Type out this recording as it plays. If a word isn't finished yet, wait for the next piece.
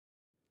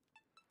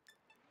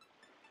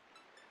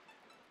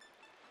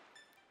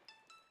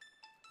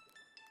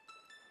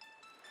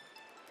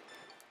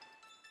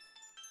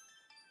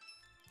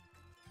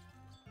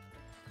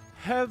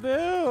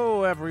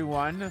Hello,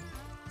 everyone.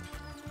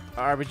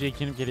 RBG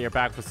Kid here,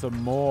 back with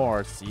some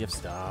more Sea of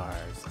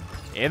Stars.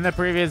 In the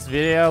previous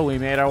video, we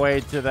made our way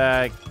to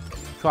the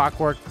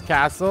Clockwork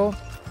Castle,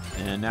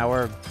 and now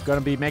we're going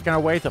to be making our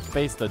way to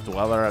face the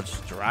Dweller of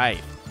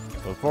Strife.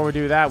 But before we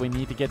do that, we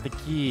need to get the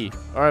key,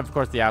 or of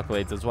course the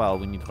accolades as well.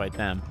 We need to fight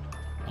them.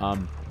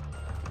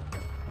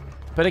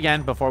 But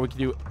again, before we can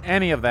do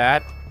any of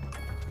that,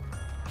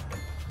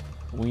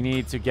 we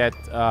need to get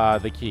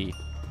the key.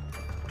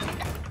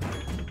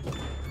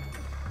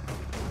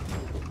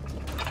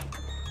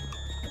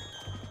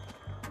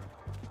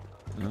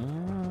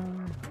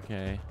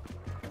 Okay.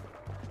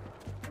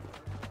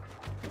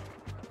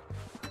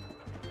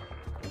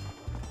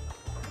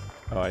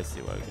 Oh, I see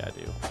what we gotta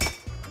do.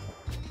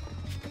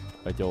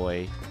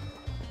 Adoy.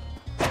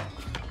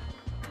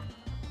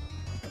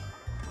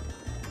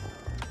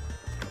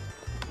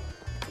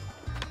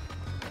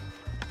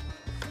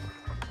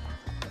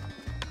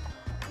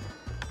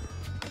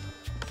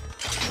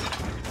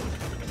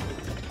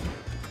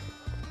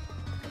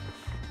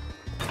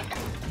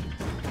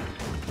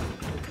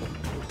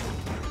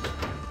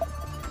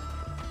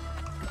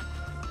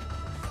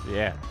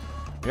 Yeah.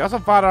 We also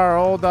fought our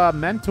old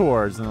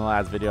mentors in the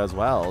last video as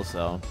well,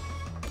 so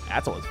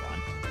that's always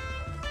fun.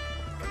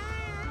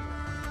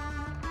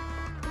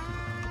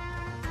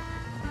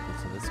 Okay,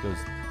 so this goes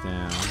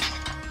down,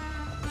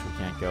 which we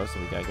can't go, so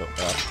we gotta go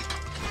up.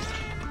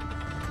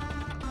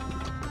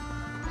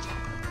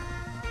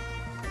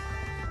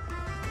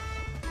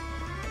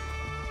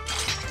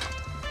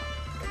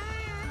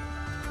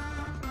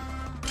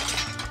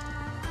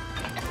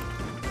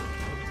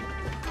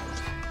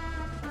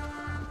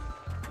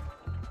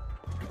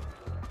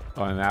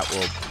 Oh, and that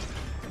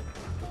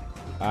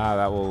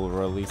will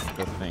release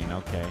the thing.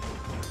 Okay.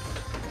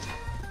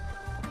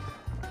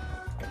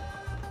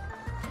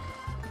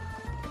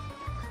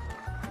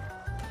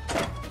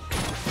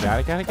 Got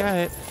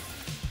it.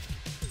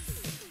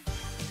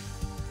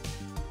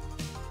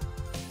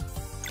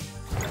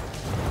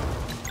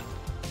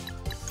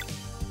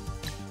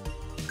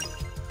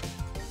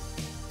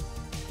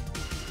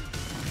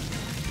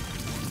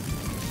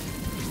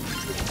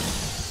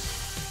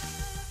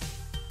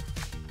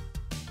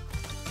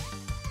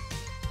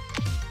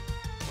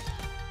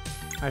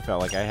 I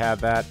felt like I had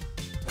that.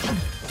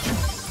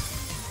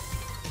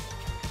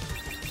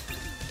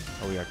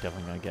 Oh, we are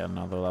definitely going to get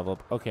another level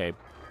up. Okay.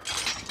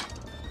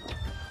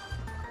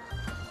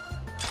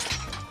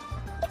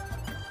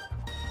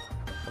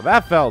 Well,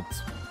 that felt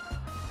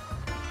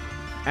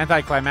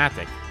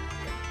anticlimactic.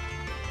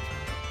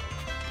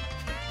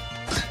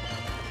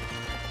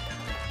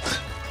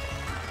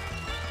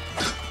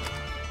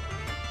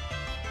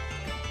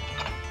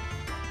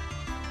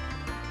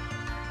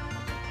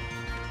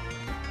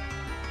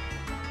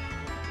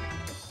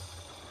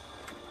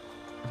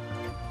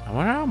 I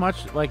wonder how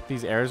much, like,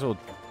 these areas will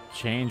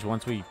change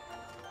once we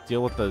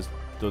deal with the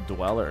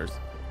dwellers.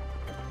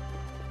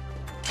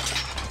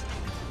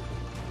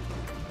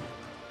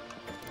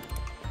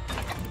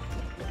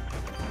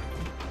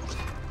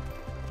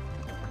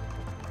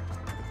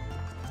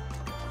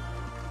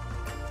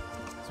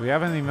 So we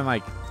haven't even,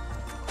 like...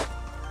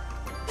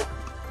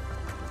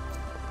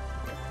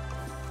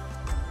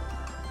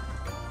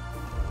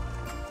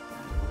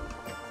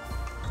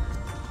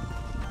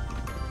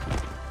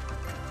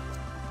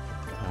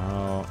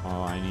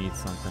 Oh, I need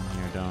something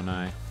here, don't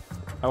I?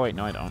 Oh, wait,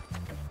 no, I don't.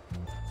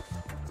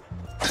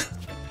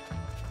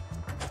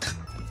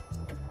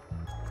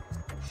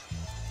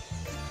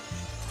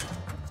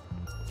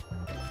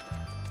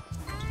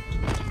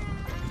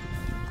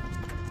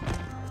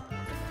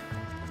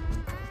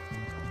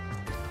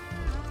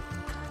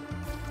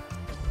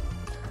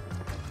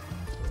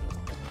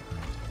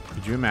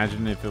 Could you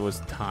imagine if it was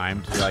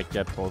time to, like,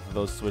 get both of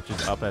those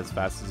switches up as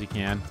fast as you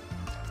can?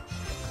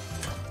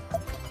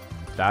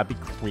 That'd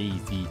be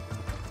crazy.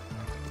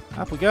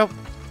 Up we go.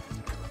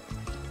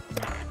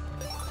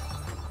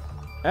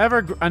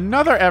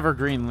 Another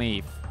evergreen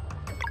leaf.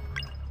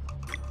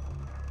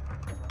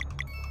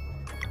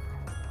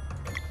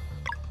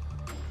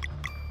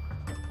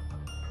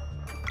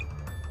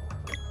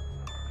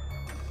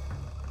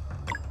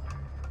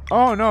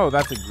 Oh no,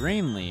 that's a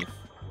green leaf.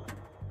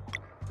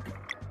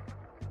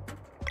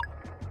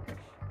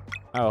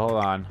 Oh,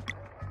 hold on.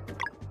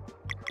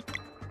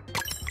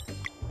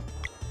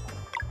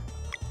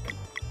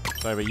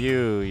 Sorry, but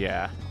you,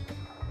 yeah.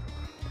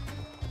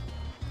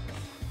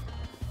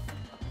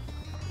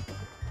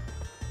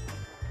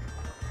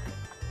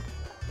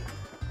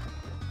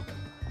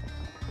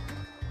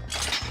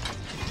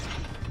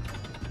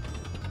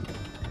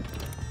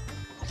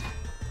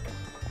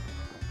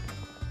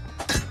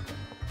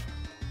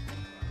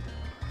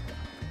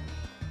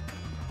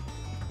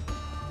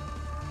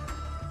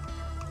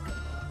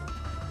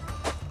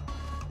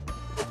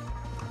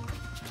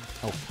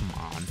 Oh, come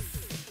on.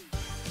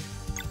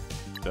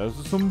 This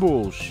is some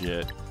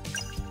bullshit.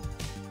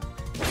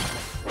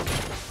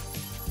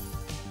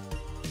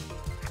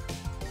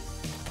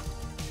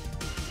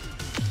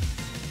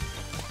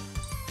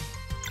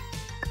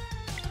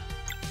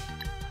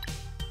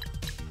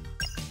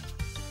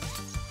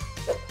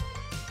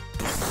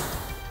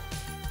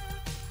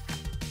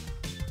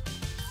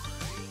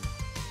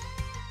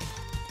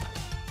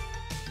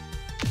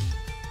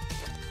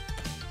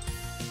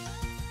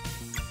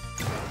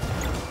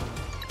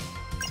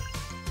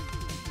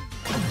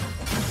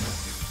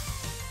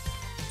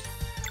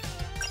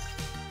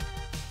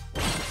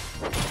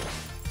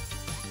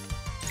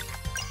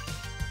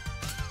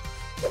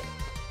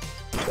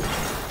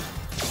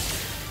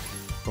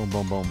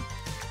 boom, boom.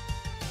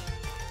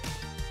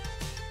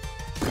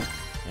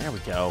 There we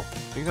go. I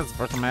think that's the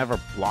first time I ever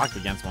blocked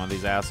against one of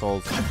these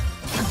assholes.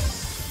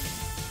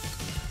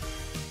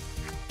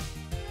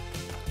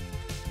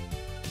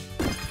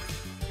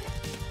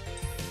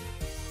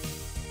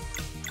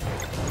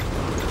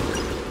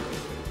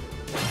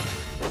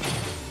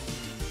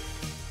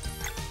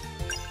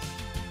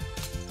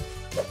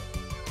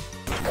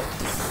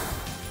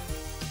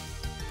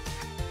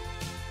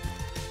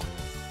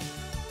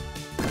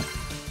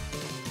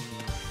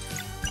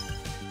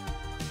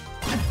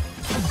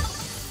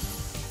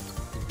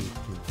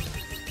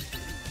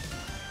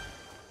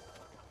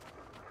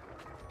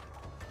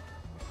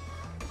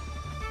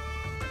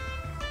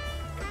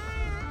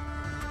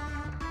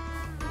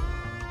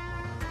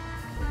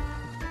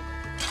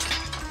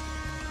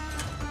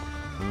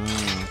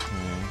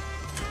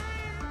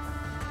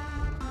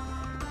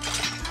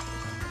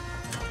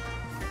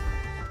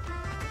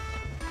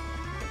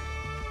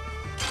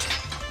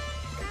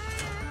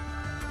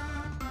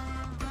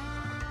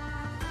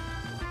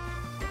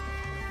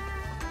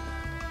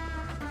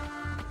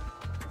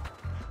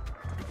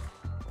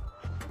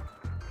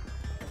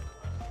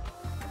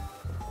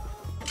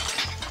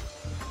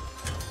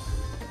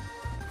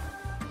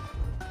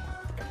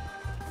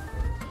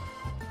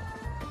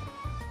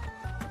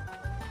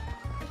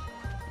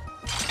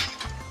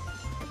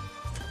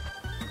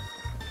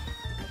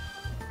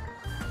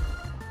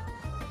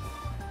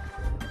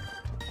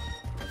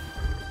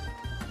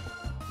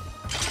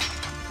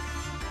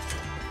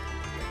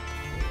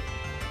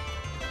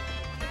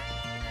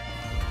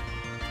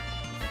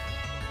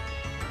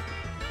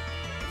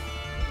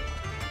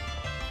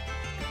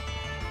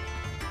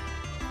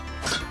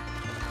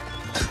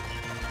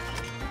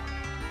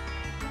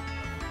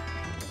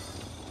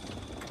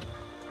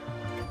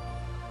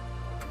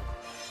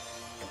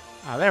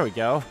 Oh, there we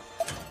go.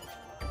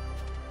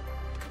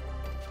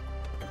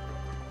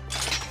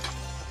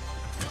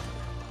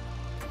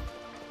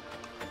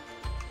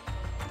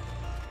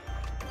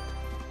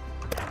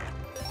 I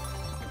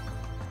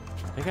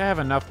think I have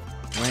enough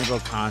Rainbow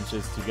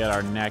Conches to get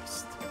our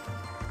next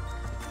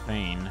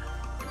thing.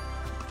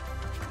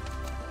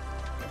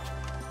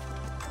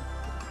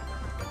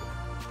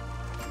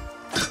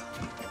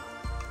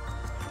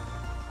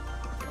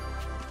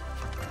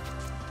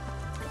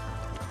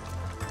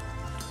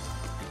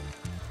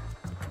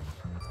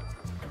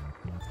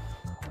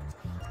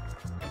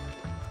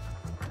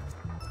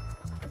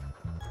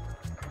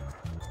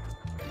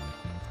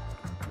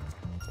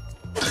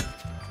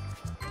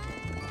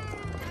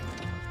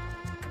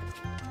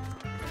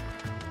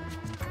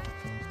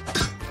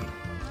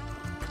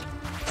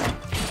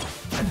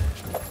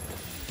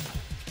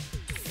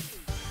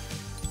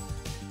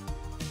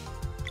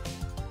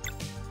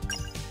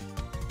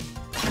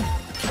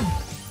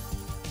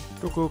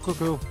 Cuckoo,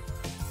 cuckoo.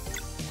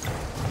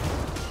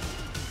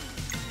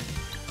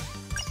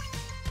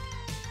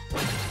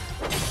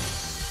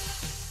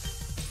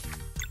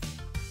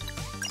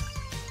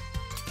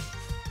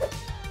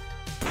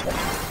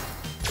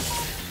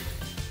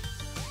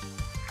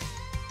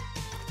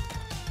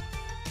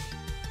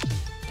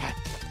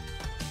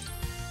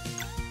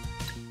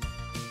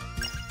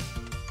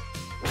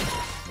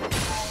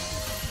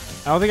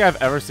 I don't think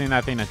I've ever seen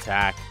that thing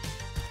attack.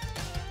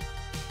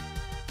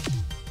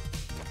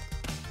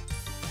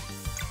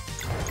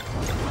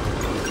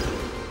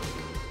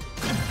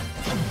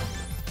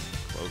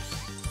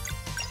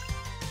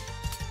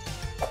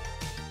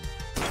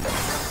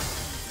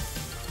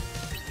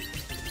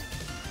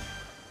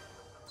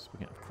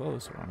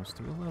 Close, we're almost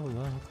to a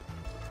level up.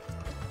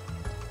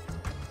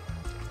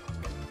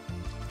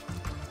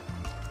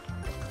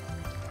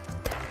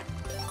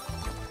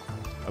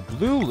 A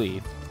blue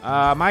leaf.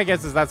 My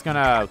guess is that's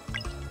gonna.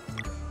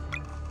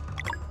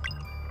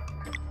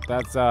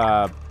 That's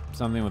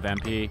something with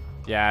MP.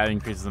 Yeah, it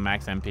increases the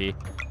max MP.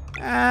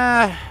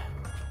 I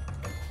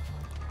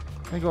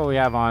think what we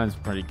have on is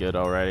pretty good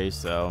already,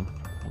 so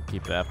we'll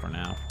keep that for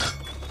now.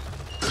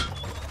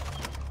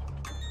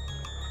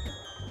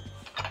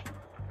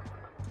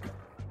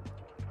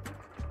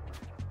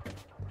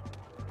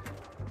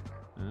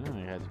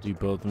 Do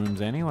both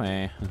rooms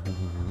anyway.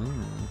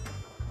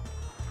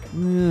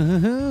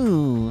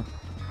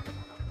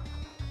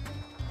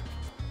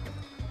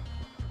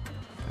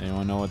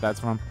 Anyone know what that's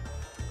from?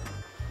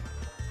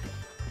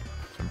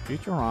 It's from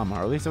Futurama,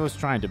 or at least it was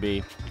trying to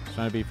be. It's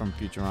trying to be from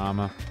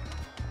Futurama.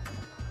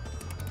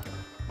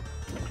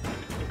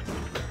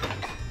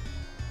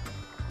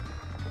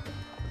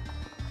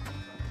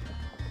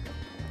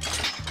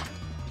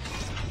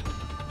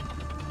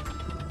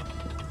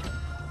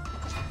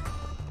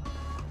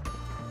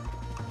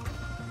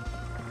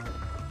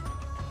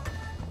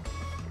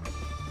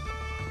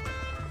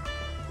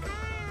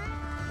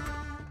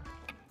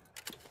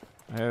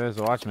 Hey, there's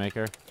a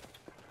watchmaker.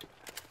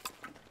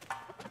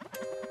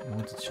 You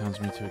want to challenge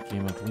me to a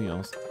game with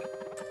wheels?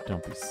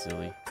 Don't be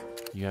silly.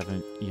 You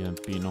haven't even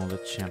beaten all the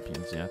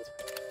champions yet.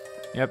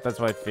 Yep, that's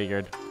what I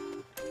figured.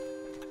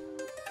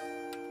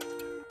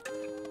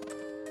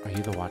 Are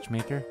you the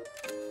watchmaker?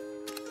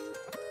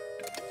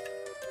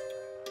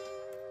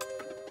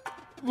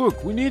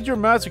 Look, we need your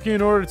master key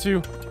in order to...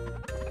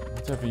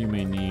 Whatever you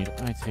may need,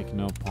 I take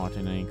no part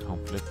in any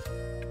conflict.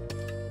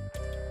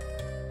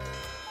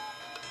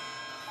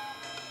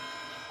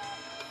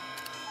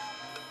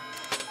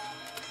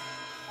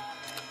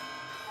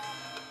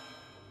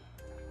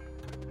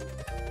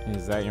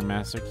 Is that your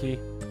master key?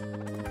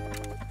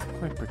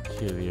 Quite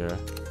peculiar.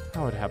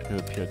 How would it happen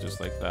to appear just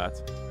like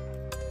that?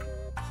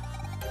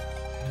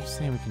 Are you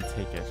saying we can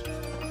take it?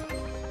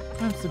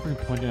 I'm simply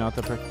pointing out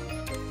the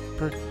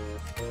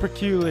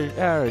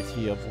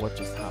peculiarity of what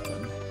just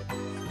happened.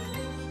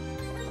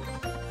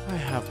 I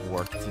have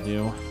work to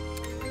do.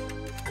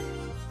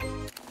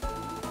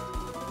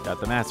 Got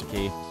the master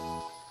key.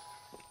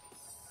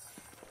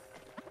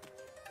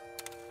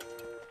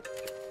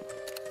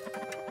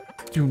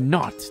 Do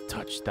not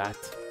touch that.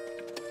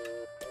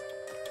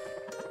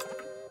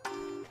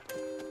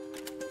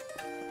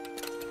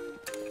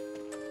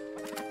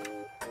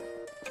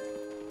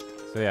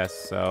 So yes,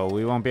 so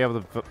we won't be able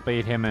to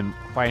fight him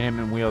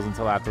in wheels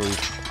until after we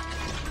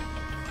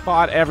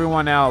fought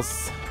everyone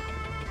else.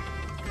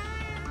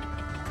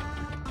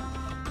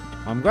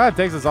 I'm glad it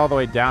takes us all the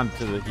way down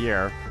to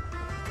here.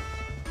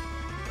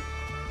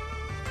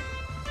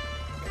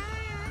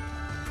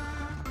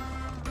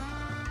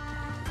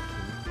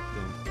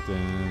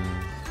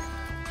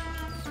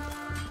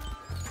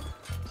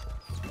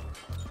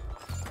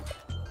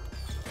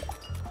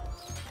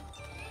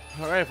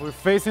 Alright, if we're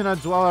facing a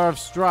Dweller of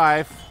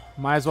Strife,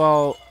 might as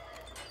well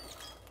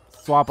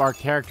swap our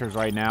characters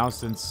right now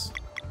since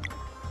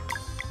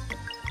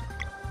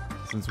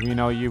we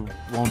know you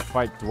won't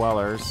fight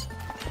Dwellers.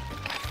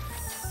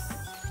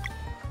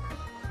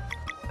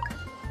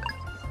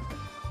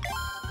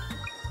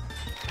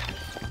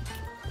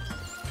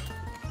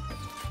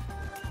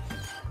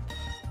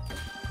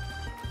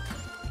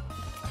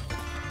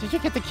 Did you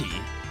get the key?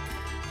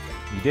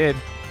 You did.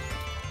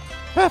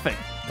 Perfect.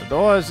 The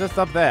door is just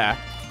up there.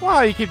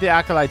 While you keep the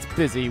acolytes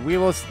busy, we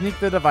will sneak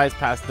the device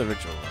past the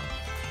ritual room.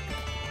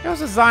 It was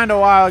designed a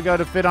while ago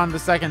to fit on the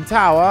second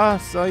tower,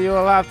 so you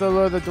will have to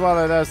lure the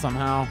Dweller there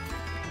somehow.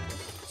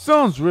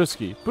 Sounds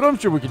risky, but I'm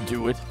sure we can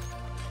do it.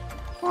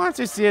 Once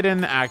you see it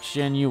in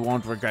action, you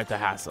won't regret the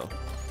hassle.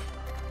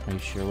 Are you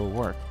sure it will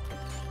work?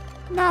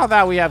 Now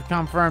that we have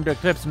confirmed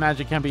eclipse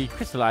magic can be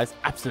crystallized,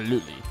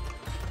 absolutely.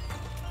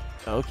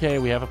 Okay,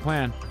 we have a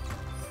plan.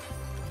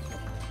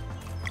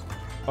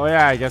 Oh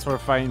yeah, I guess we're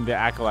fighting the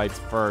acolytes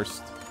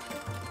first.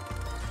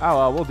 Oh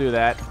well, we'll do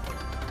that.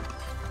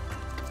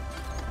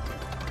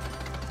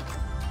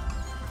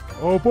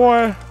 Oh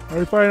boy, are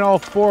we fighting all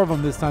four of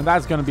them this time?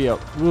 That's gonna be a...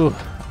 Ooh,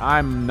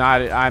 I'm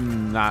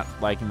not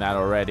liking that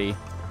already.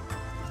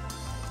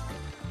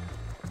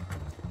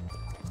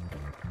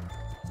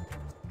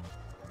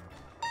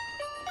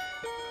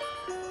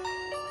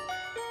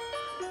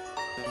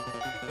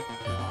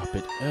 You're a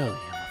bit early,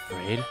 I'm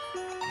afraid.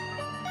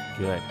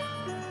 Good.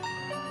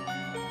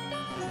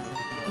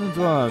 The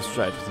Dweller of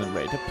Strife isn't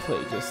ready to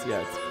play just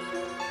yet.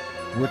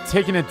 We're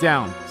taking it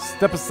down.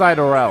 Step aside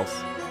or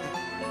else.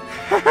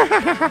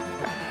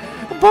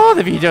 Bold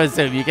of you to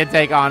assume you can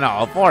take on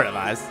all four of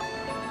us.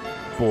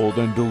 Bold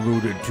and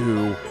deluded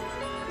too.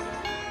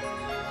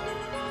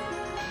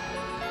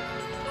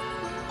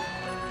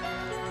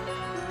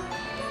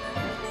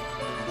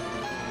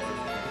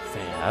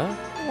 Zale?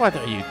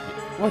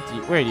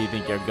 Where do you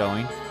think you're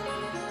going?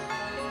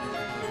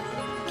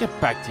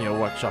 Get back to your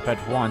workshop at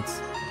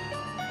once.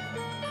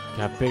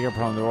 Got a bigger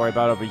problem to worry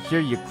about over here,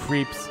 you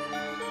creeps.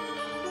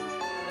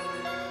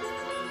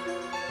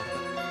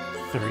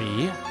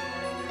 3.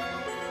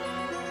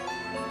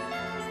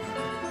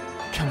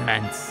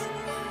 Commence.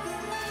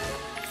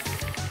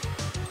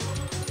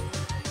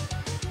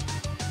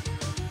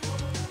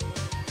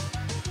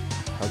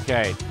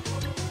 Okay.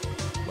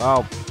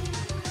 Well,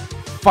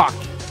 fuck.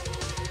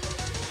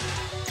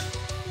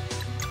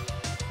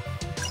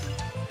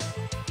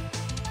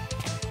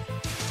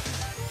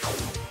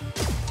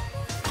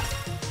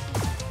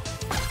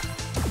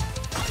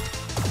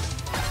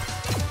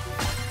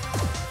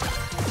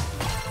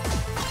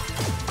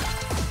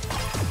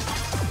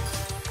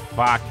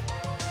 Fuck.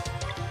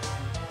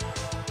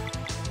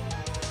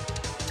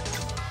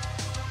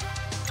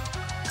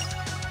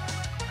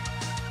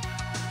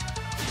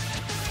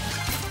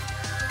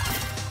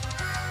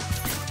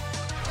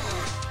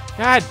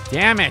 God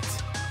damn it.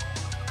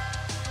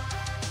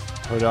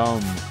 Hold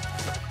on.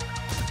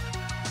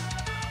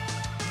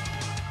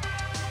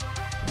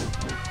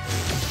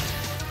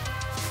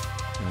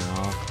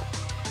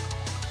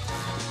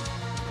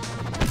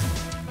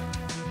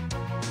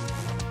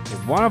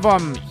 One of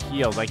them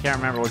heals. I can't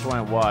remember which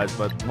one it was,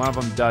 but one of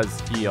them does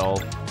heal.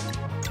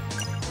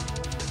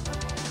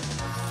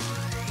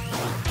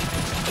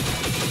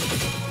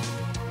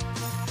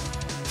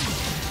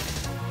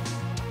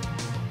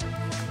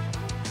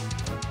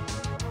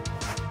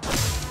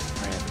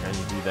 Alright, I forgot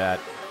to do that.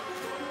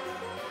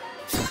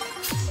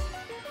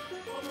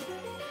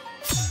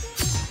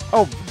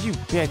 Oh, you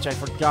bitch, I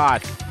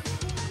forgot.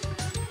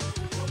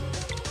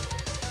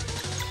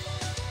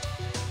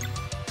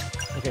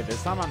 Okay,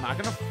 this time I'm not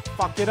gonna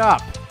fuck it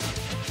up.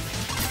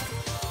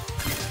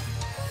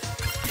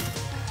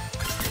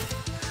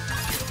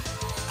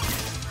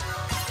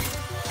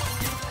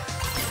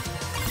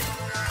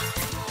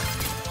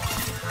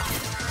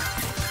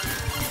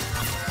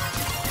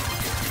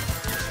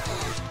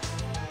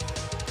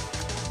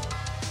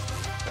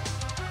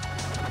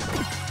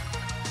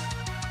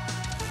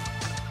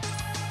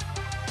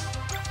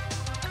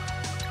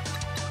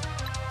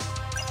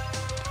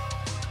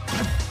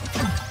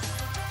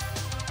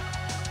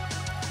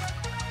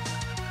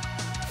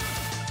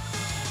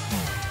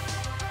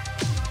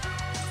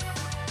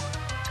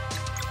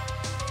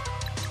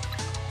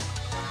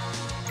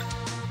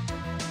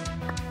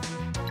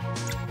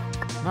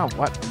 No,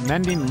 what?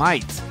 Mending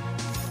light.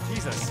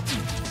 Jesus.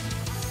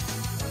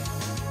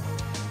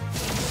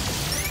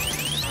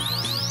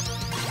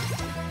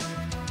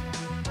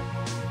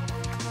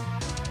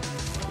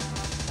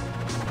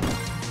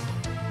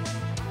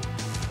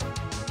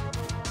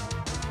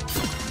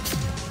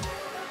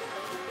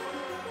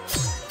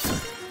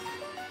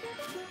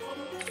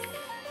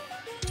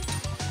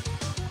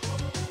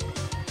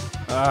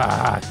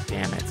 Ah,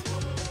 damn it.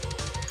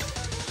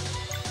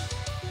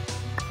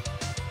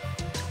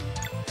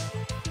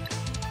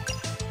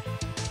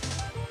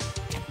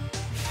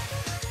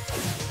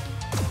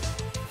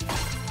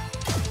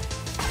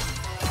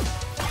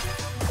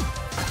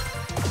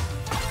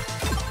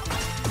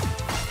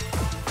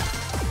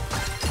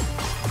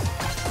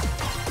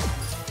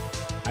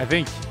 I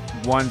think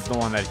one's the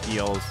one that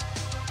heals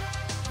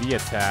the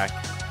attack.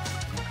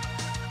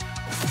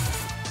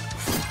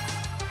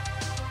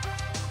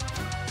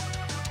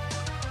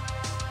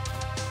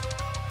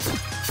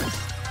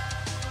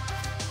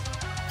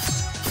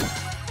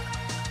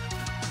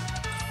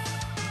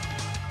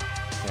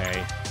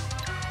 Okay.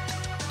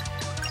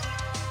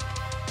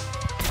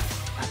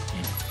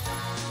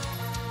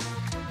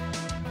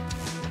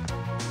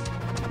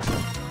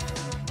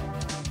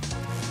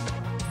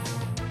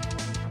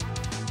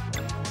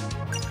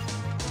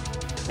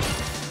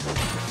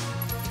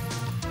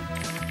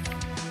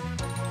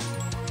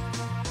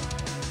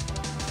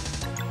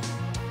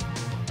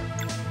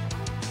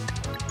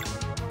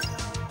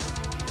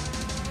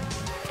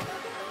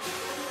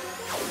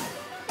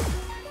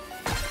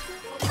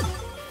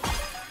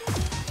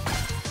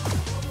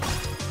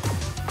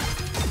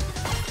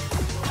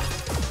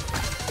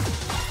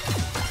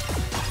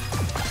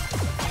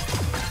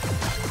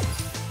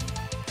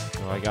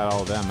 I got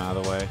all of them out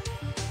of the way.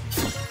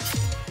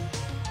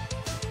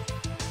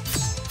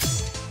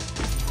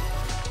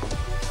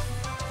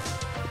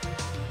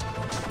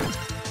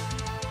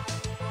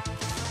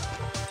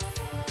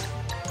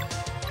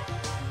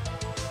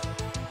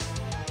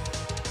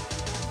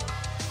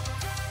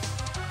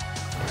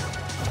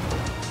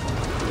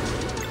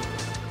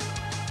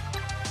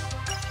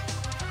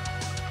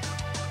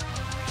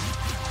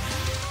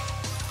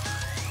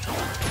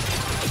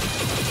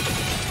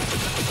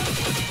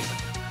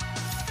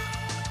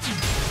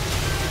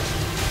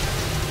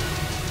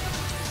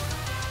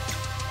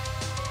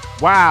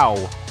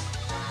 Wow.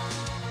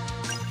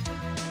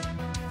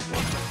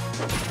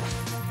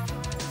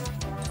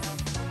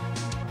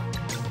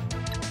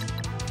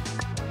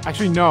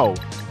 Actually, no.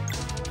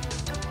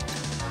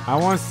 I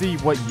want to see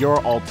what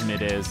your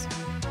ultimate is.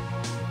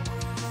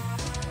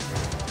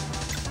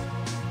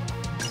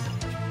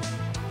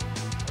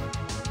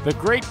 The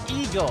Great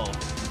Eagle.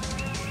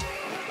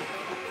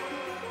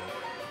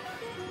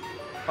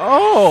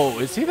 Oh,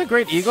 is he the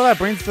Great Eagle that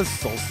brings the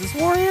Solstice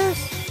Warriors?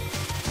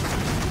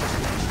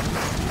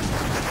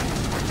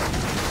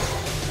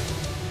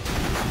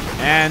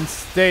 And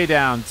stay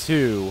down,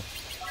 too.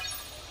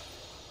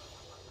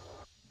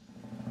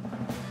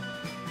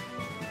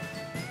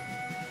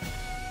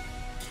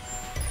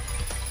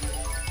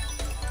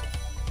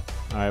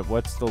 Alright,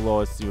 what's the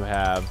lowest you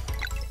have?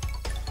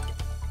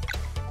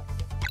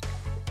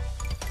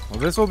 Well,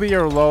 this will be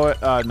your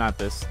lowest, not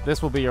this.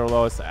 This will be your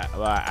lowest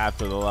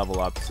after the level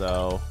up,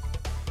 so...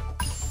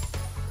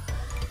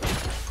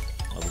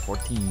 Level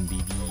 14,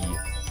 baby.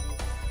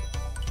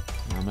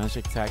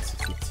 Magic attack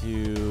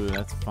 62,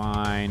 that's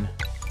fine.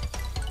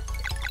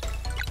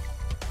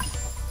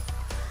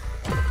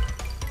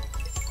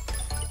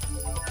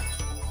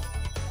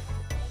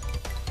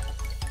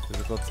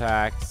 Physical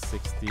attack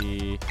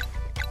 60.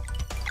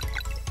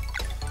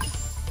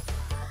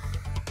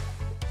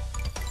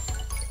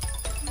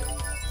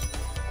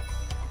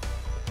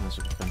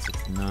 Magic defense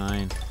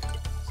 69.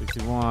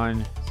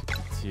 61,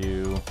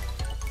 62.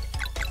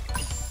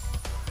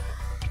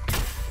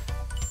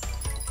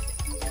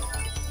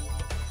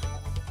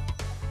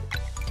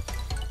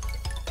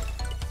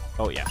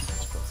 Oh yeah,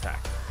 magical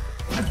attack.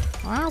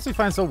 I honestly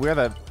find it so weird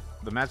that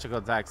the magical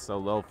attack's so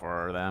low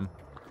for them.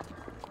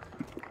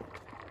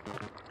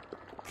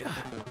 God.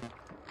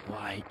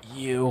 Why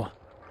you?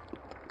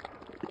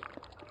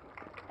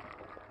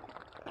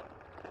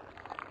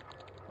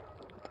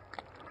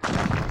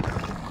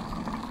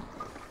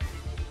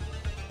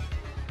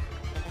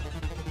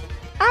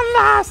 At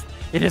last!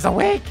 It is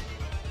awake!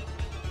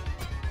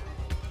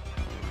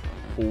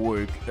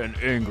 Awake and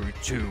angry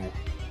too.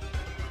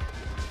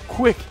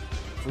 Quick!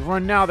 If we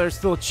run now, there's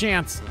still a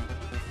chance.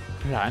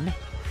 Run?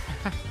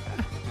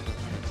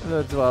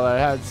 The Dweller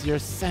has your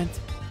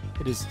scent.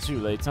 It is too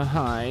late to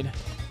hide.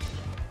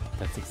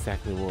 That's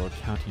exactly what we're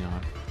counting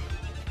on.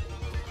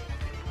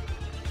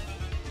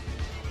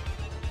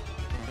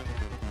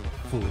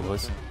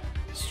 Fools.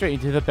 Straight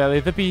into the belly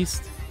of the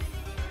beast.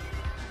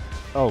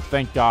 Oh,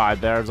 thank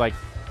God. There's like...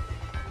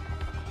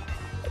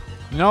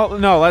 No,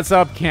 let's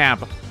up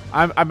camp.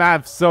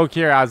 I'm so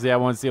curiosity. I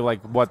want to see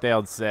like what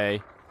they'll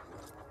say.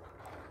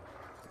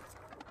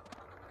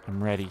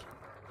 I'm ready.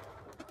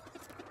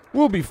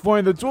 We'll be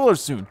flying the Dweller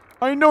soon.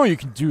 I know you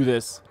can do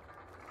this.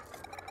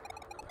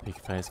 The big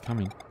fight is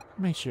coming.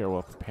 Make sure you're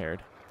well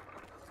prepared.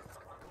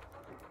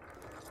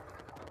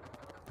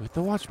 With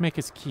the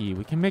watchmaker's key,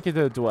 we can make it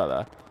to the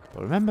dweller.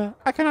 But remember,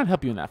 I cannot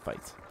help you in that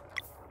fight.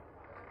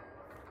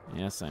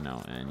 Yes, I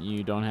know. And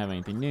you don't have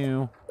anything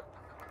new.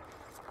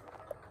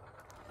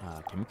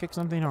 Can we kick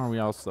something, or are we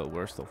all still?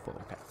 We're still full.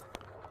 Okay.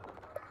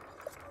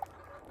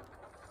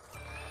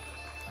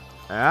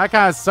 And that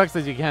kind of sucks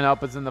that you can't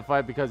help us in the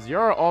fight because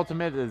your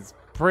ultimate is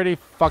pretty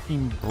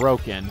fucking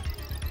broken.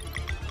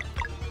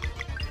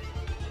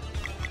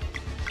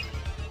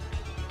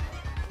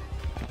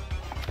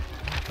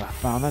 I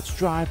found that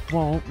strife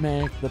won't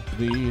make the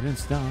bleeding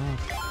stop.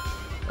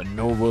 And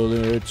nor will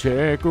it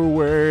take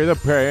away the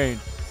pain.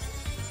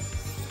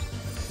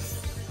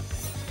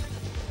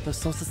 The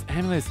solstice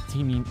amulet is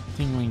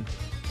tingling.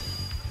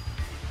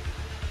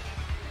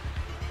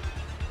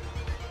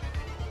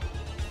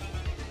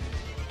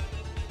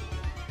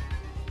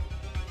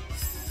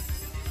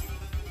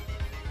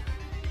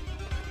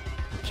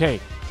 Okay,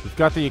 we've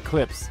got the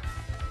eclipse.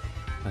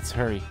 Let's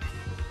hurry.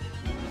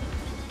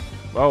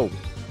 Whoa.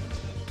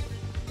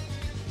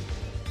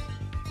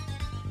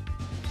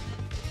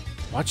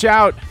 Watch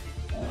out!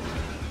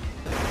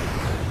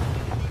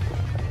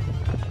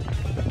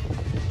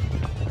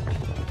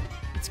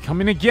 It's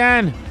coming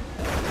again!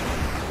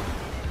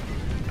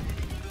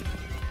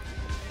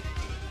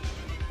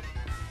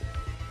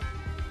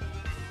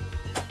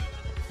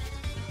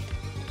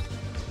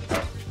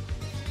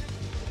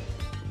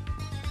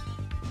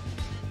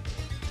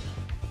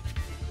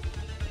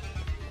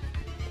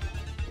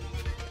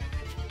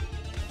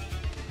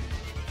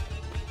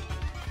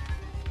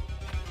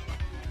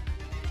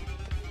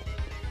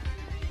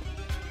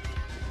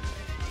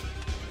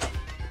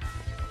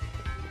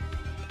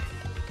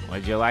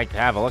 Would you like to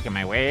have a look at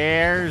my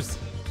wares?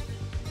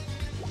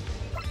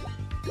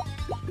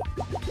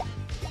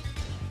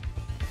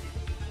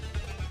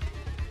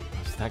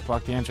 Stack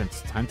block the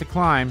entrance. Time to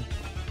climb.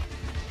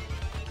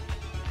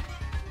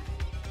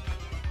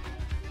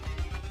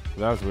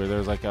 That was weird.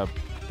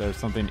 There's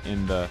something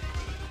in the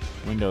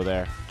window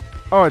there.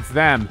 Oh, it's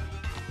them.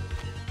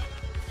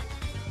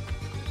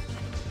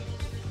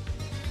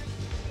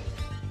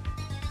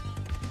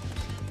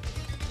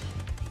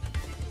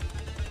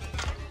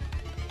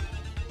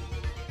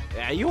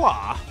 There you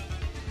are.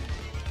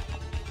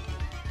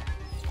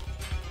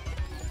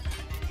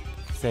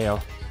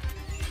 Zale.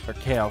 Or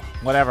Kale.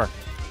 Whatever.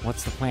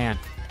 What's the plan?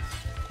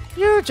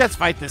 You just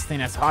fight this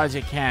thing as hard as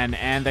you can,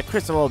 and the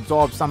crystal will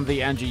absorb some of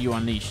the energy you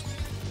unleashed.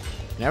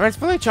 Whenever it's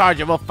fully charged,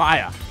 it will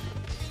fire.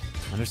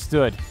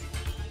 Understood.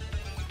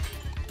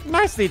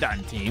 Nicely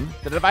done, team.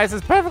 The device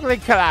is perfectly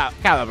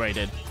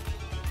calibrated.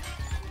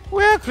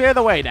 We'll clear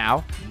the way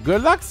now.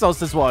 Good luck,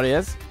 Solstice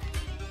Warriors.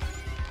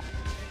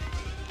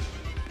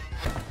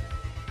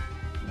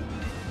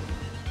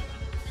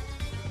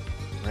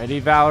 Ready,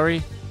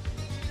 Valerie?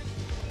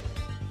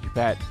 You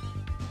bet.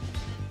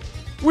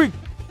 We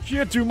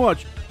can't do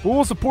much, but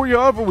we'll support you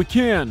however we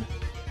can.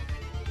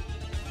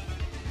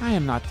 I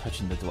am not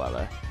touching the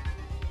dweller.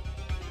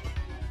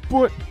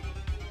 But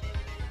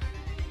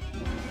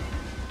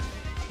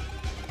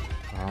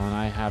Carl and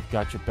I have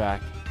got your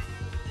back.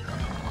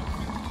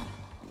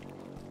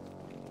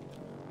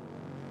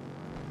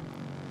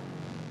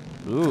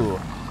 Ooh.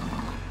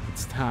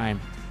 It's time.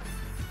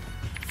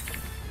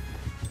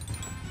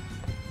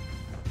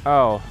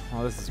 Oh,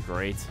 well, this is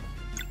great.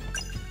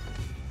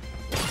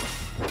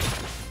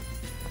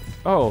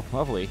 Oh,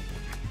 lovely.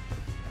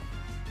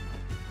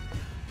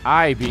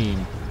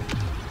 I-beam.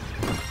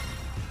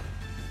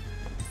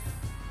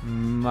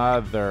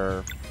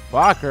 Motherfucker,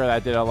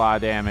 that did a lot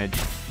of damage.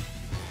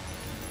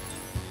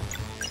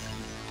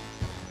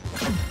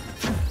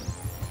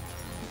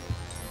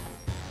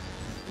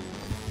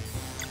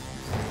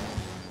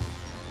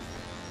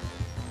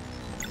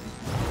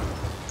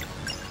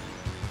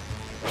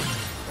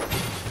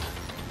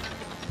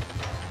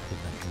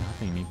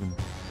 Nothing even.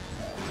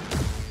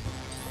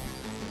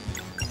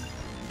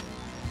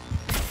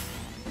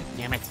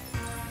 Damn it.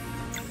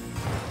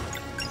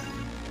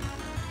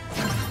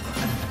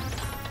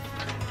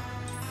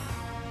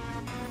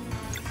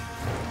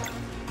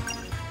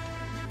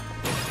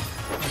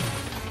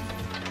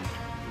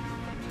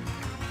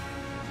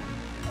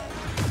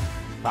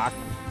 Fuck.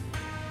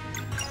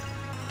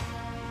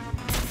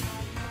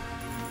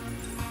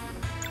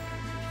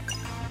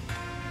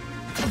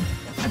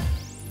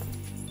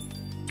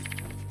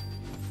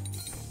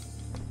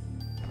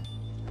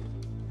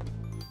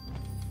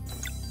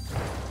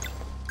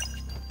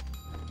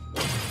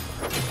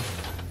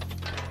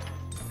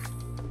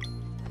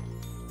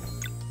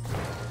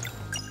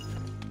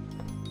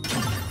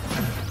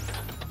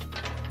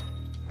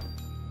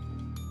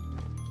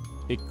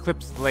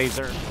 Eclipse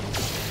laser.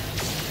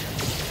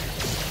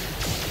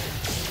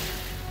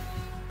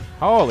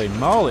 Holy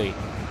moly.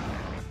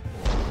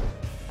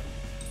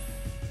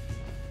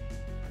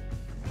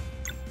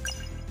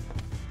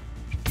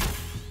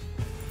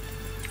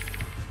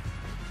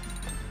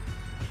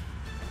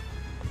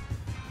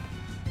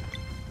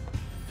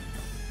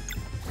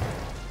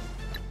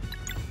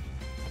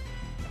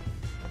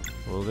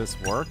 Will this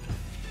work?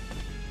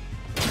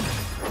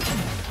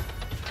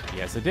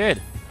 Yes, it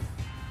did.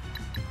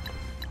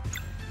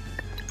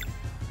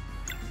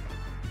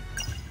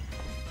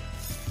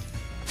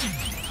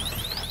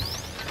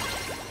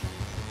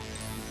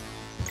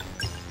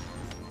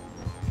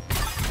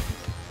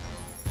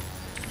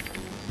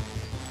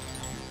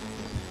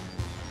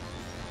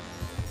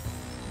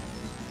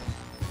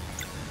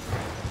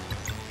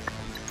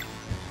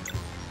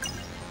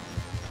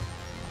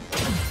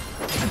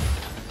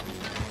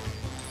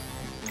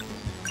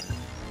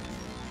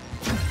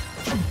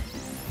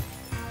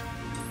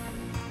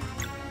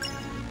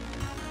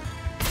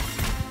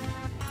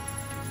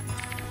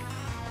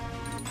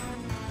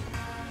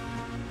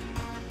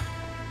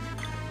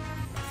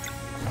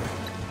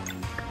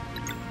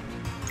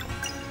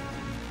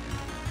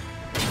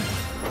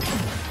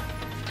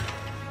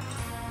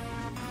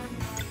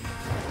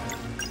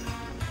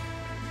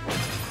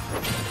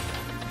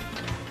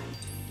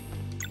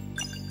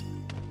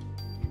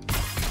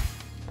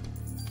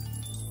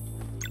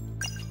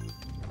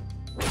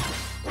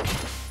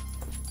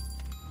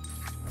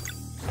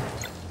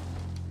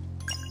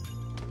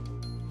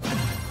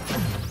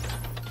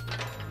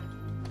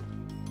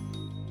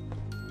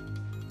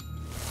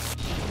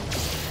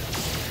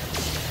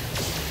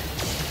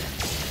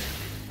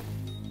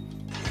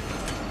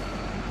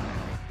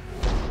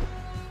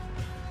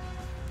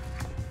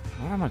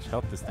 much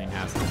health this thing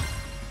has.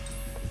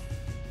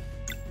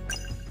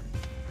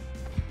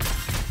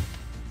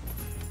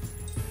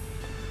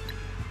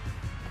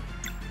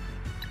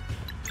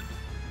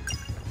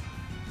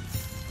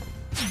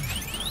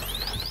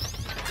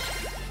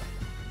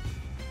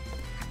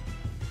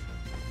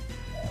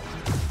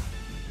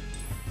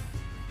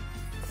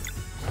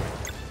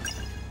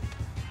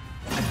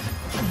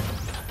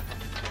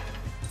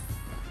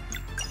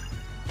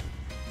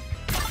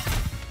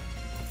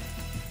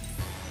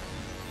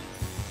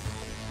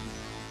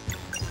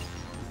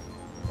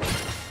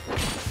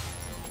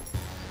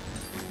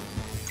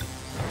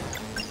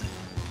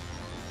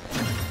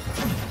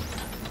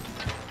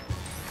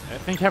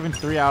 I think having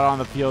 3 out on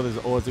the field is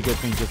always a good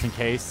thing, just in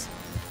case.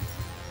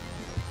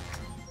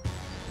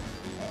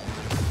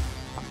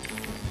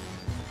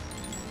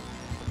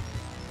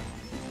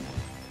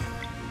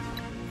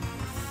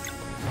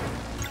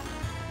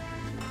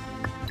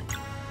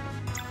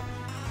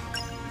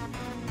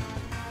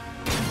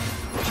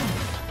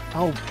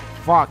 Oh,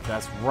 fuck,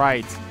 that's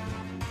right.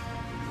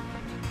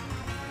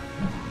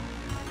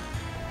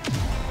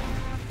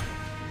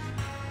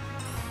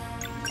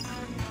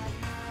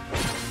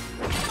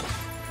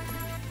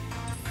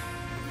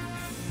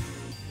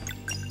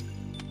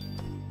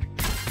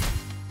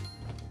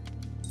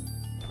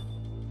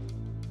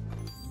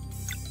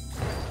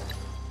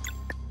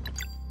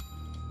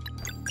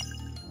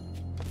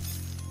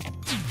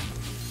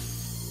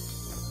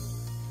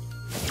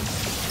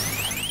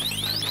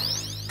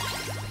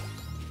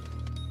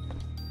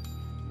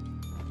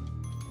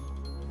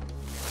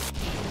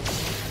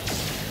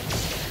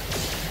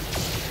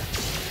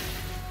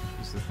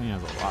 This thing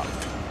has a lot.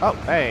 Oh,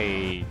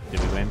 hey! Did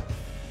we win?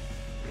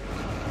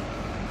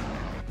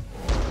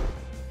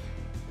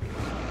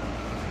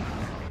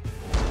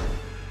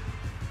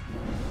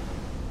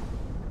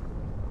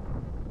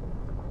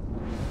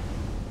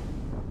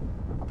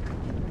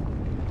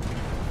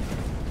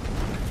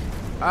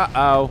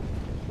 Uh-oh.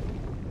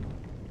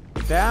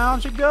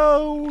 Down she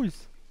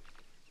goes!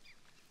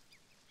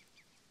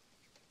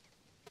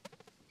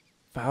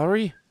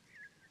 Valerie?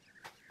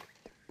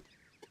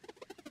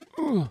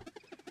 Ugh.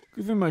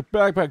 Good thing my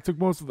backpack took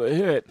most of the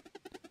hit.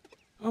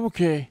 I'm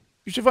okay.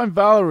 You should find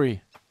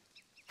Valerie.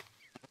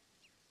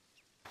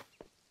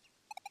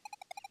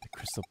 The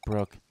crystal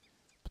broke,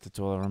 but the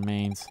dweller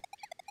remains.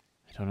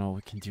 I don't know what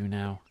we can do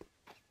now.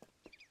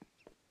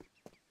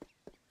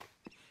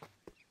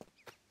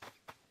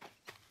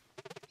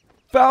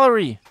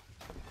 Valerie!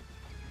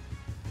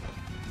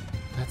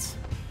 Let's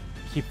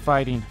keep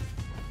fighting.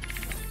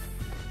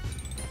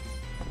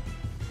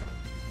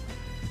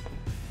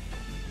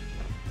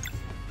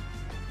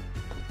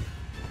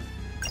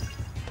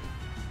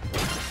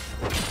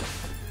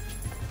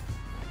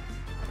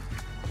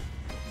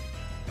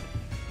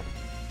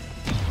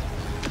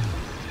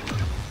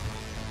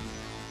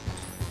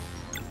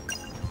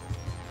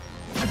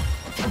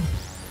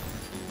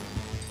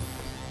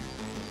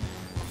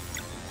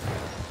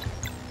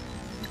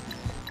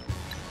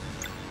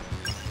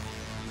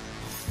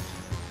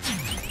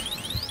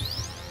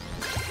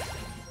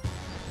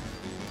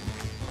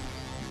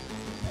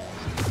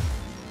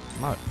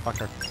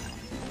 Motherfucker.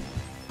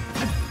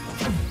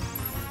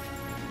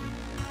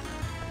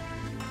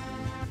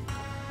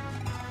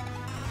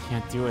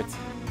 Can't do it.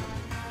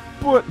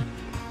 But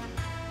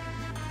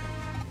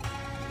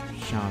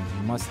Sean,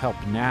 you must help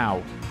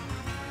now.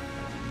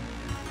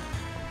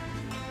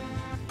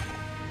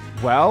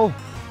 Well?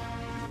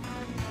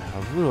 There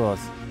are rules.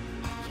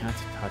 You can't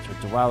touch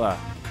a dweller.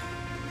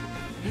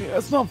 hey,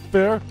 that's not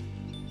fair.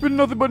 Been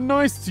nothing but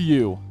nice to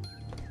you.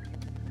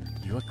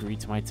 You agreed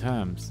to my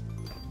terms.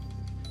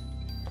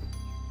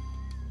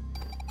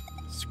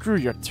 Screw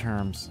your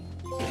terms.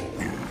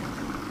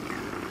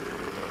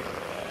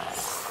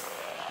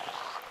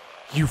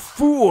 You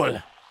fool!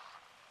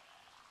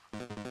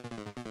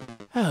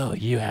 Oh,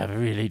 you have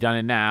really done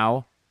it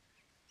now.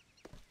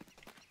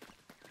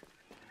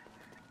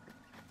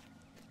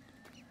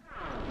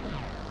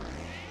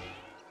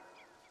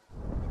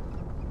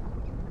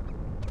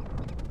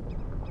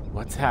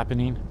 What's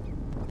happening?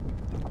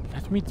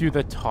 Let me do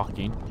the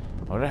talking.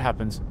 Whatever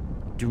happens,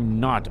 do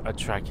not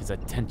attract his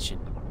attention.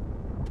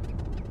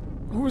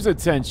 Whose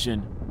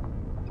attention?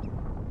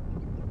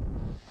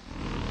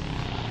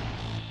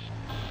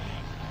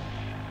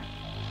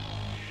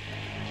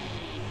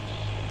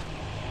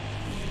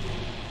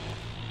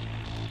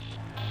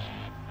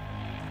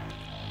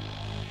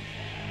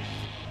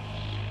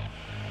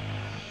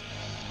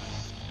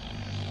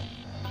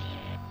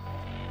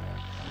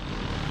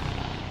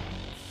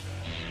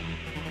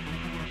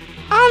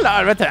 Our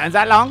Lord returns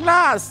at long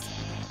last.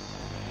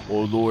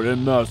 Oh, Lord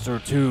and Master,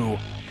 too.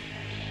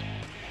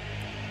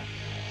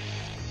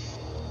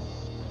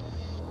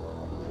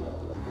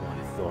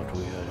 I thought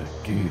we had a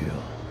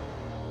deal.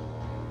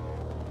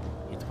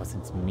 It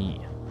wasn't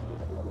me.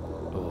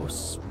 Oh,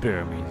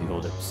 spare me the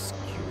old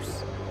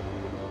excuse.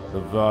 The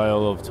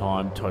vial of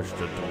time touched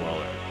the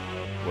dweller.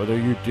 Whether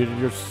you did it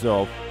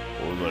yourself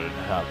or let it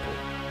happen,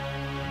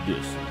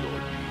 this is your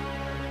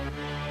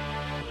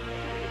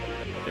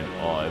deed. An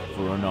eye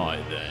for an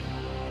eye, then.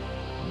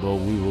 But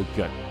we will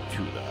get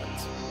to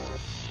that.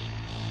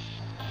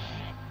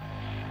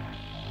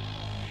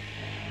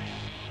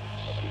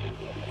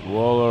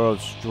 Dweller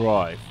of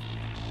Strife.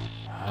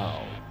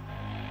 How?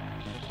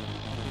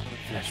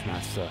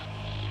 Fleshmancer.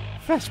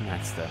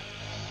 Fleshmancer.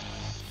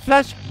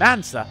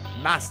 Fleshmancer.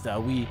 Master,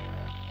 we...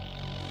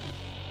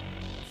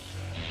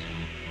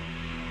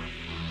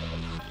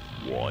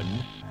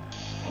 One.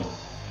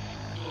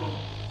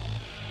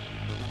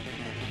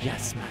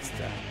 Yes,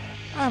 Master.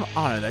 I'm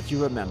honored that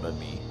you remember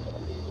me.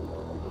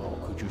 How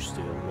could you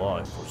stay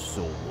alive for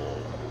so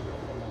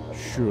long?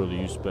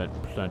 Surely you spent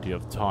plenty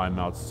of time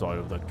outside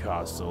of the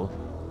castle.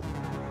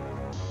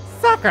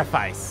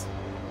 Sacrifice!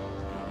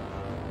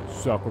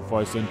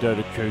 Sacrifice and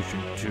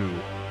dedication too.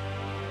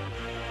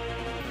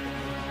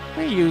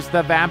 We used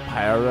the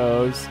vampire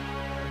rose.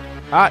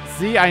 Ah,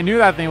 see, I knew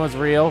that thing was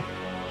real.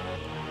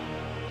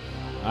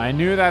 I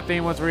knew that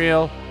thing was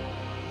real.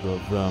 The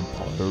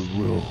vampire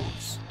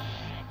rose.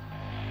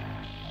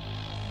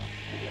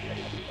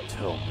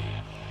 Tell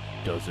me,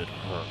 does it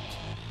hurt?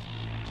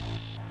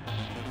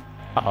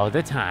 All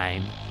the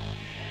time.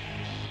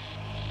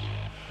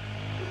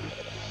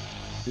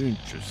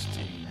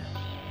 Interesting.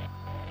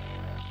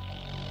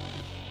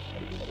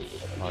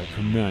 I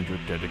command your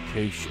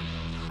dedication.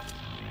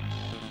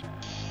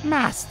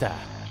 Master.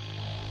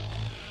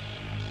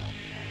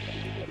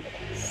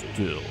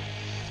 Still,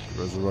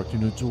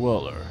 resurrecting a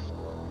dweller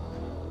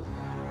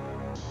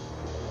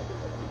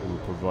will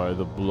provide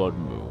the blood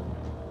moon.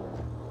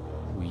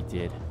 We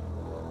did.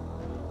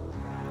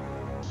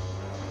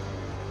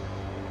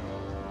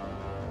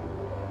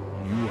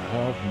 You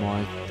have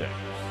my thanks.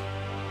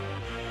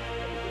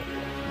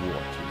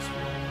 What is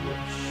your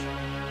wish?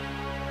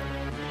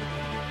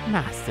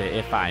 Master,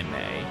 if I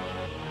may.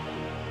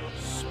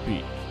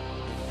 Speak.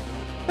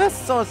 This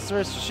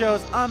sorceress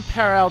shows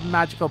unparalleled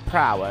magical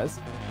prowess.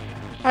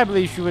 I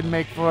believe she would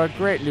make for a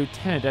great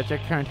lieutenant at your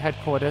current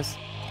headquarters.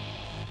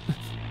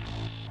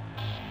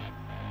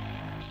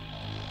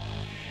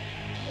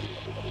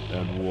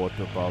 And what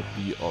about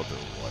the other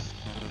one?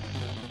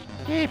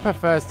 He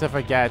prefers to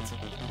forget,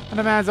 and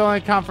demands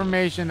only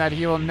confirmation that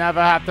he will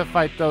never have to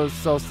fight those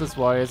Solstice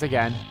warriors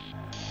again.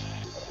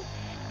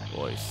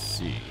 I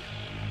see.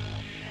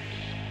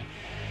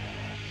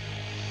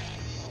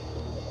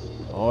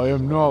 I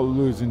am not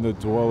losing the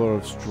Dweller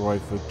of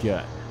Strife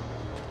again.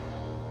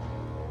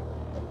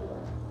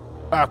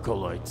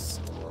 Acolytes,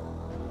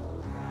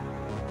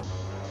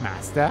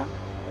 Master?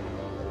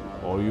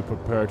 are you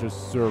prepared to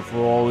serve for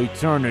all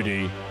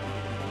eternity?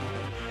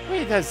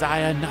 We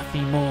desire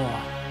nothing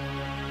more.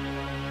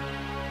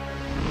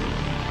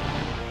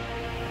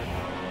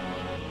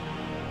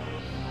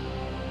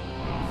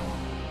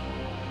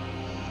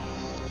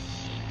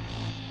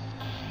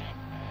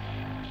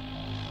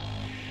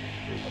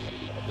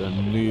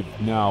 Then leave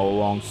now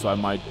alongside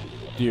my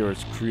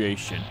dearest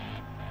creation,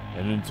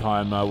 and in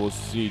time I will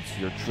see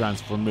to your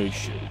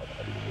transformation.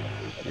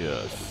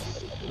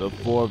 Yes, the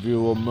four of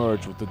you will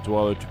merge with the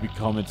Dweller to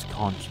become its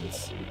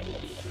conscience.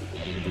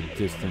 In the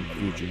distant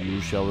future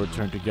you shall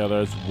return together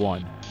as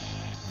one,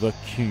 the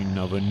king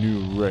of a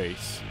new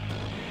race.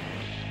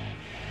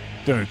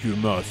 Thank you,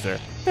 Master.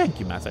 Thank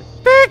you, Master.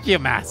 Thank you,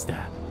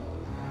 Master!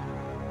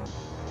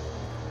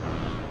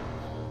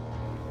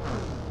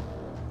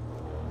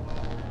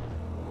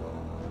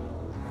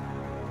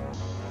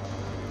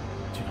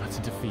 Do not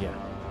interfere.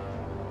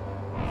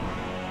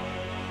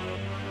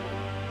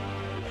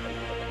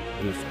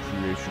 This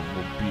creation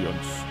will be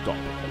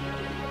unstoppable.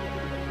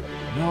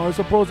 Now I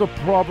suppose a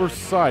proper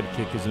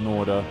sidekick is in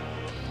order.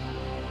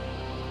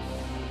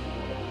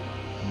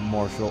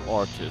 Martial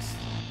artist.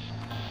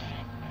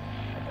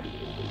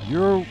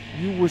 You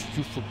wish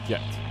to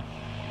forget.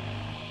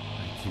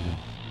 I do.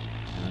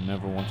 And I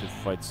never want to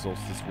fight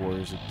Solstice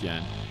warriors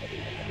again.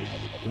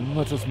 Then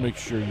let us make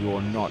sure you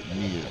are not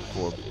needed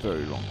for a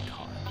very long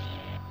time.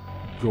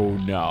 Go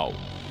now.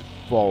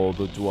 Follow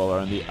the Dweller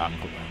and the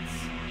Acolytes.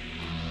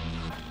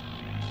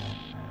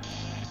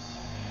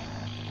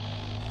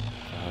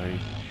 Sorry,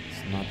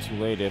 it's not too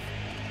late if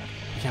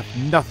we have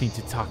nothing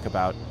to talk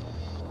about.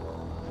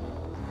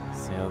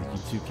 Zale, you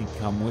two can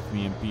come with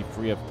me and be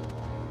free of...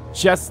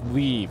 Just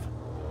leave!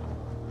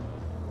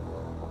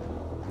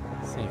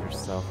 Save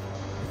yourself.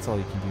 That's all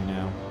you can do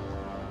now.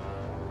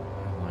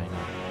 Line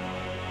up.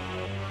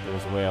 If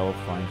there's a way I will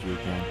find you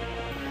again.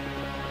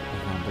 I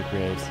found the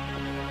graves.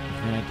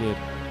 Everything I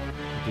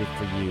did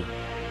for you.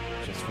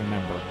 Just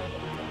remember.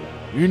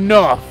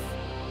 Enough!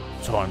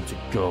 Time to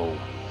go.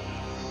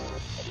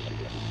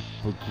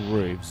 For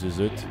graves, is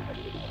it?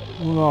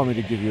 Allow me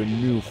to give you a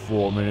new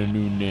form and a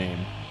new name,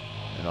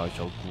 and I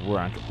shall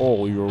grant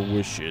all your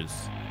wishes.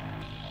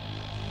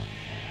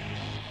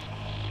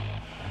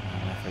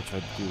 If I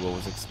tried to do what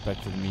was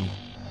expected of me,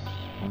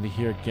 only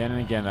hear again and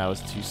again that I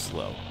was too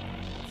slow.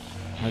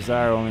 I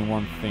desire only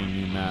one thing,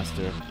 new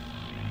master.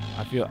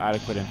 I feel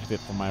adequate and fit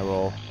for my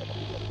role.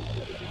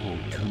 Oh,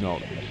 do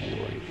not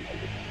worry.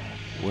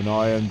 When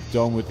I am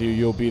done with you,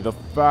 you'll be the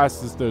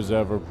fastest there's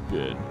ever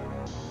been.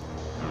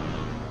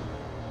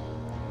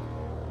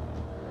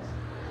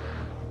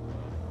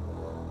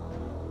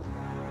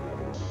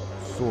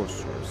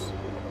 sorceress.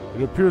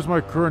 It appears my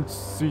current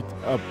seat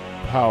of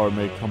power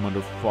may come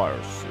under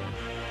fire soon.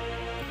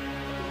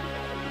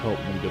 Help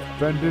me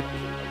defend it,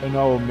 and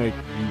I will make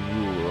you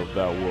ruler of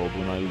that world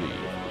when I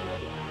leave.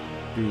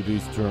 Do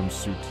these terms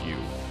suit you?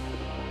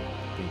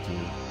 They do.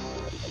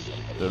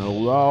 Then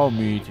allow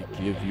me to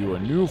give you a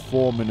new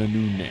form and a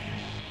new name,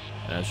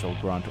 and I shall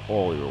grant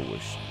all your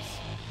wishes.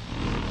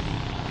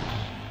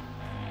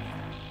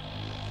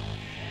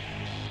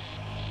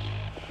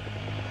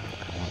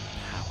 I want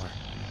power.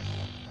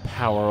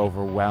 Power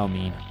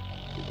overwhelming.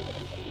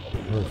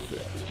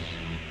 Perfect.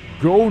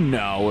 Go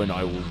now, and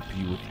I will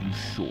be with you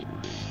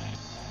shortly.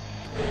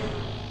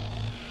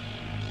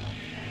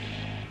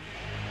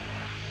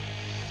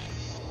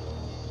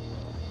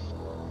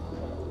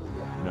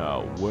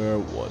 Now, where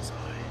was I?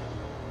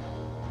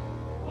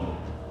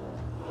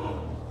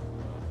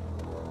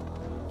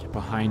 Get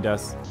behind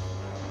us.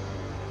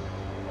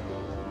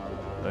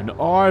 An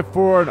eye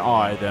for an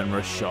eye, then,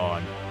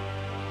 Rashawn.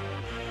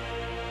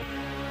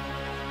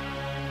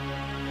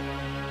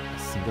 A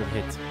single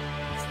hit.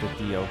 That's the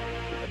deal.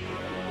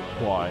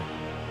 Why?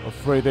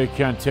 Afraid they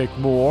can't take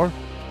more?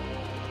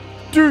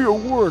 Do your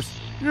worst!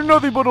 You're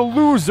nothing but a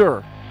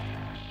loser!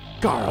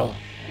 Garl!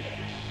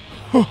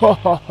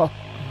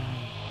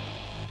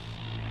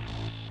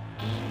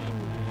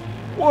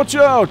 Watch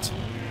out!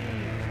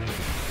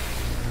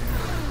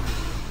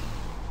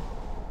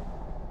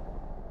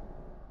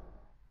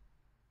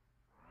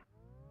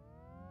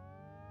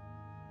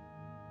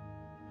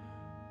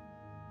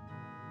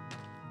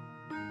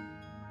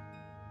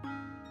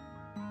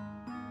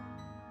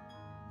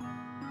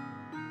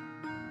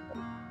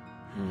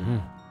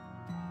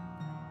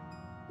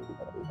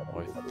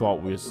 I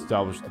thought we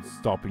established that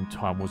stopping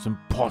time was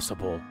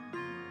impossible.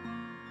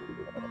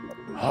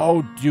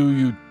 How do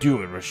you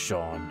do it,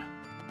 Rashawn?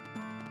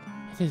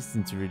 It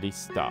isn't really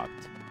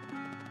stopped.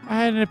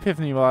 I had an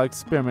epiphany while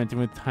experimenting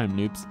with time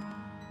loops.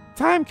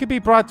 Time could be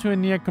brought to a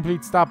near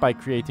complete stop by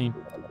creating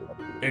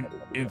An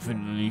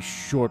infinitely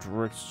short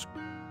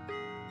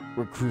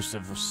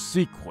recursive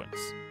sequence.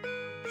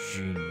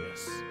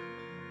 Genius.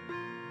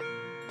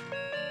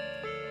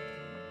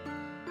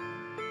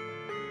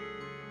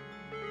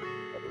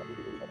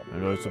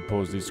 And I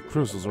suppose these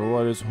crystals are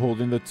what is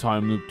holding the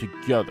time loop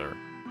together.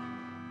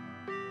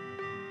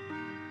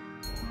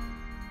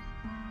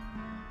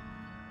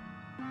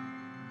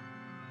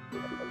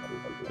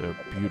 They're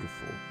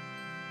beautiful.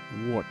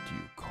 What do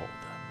you call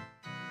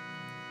them?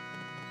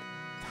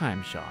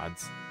 time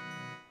shards.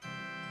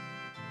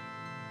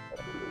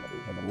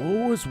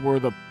 Always were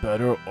the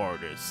better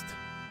artist.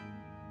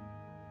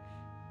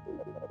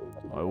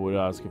 I would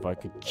ask if I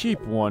could keep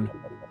one,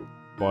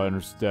 but I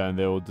understand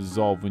they will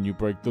dissolve when you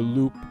break the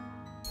loop.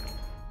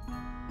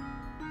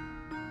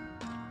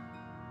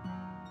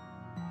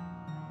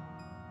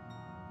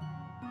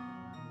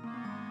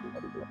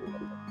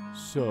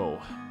 So,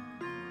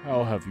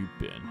 how have you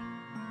been?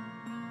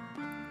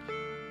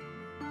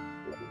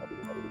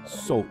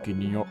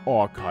 Sulking in your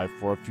archive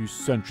for a few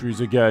centuries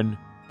again?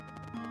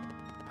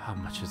 How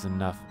much is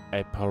enough,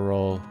 a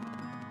parole?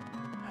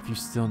 Have you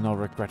still no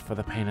regret for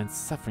the pain and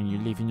suffering you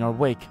leave in your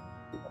wake?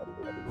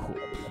 Oh,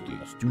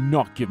 please do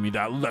not give me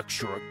that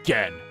lecture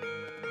again!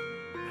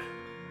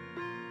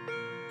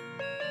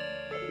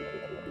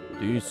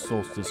 These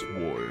Solstice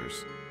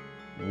warriors,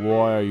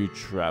 why are you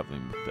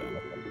traveling with them?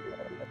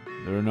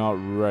 They're not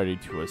ready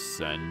to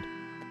ascend.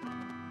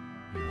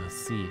 We will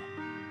see.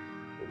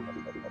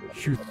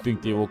 You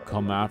think they will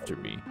come after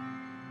me?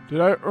 Did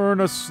I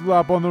earn a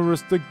slap on the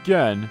wrist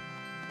again?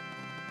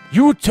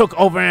 You took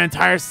over an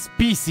entire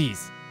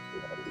species!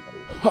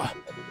 Ha!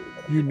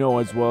 You know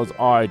as well as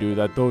I do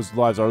that those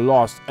lives are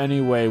lost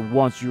anyway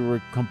once you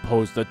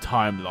recompose the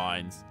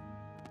timelines.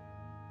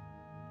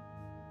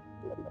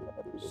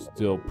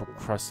 Still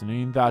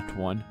procrastinating that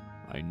one,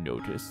 I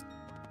noticed.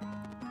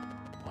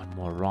 One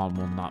more wrong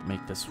will not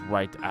make this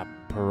right,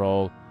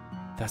 Parole.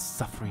 The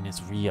suffering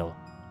is real.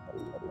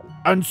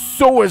 And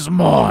so is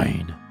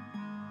mine!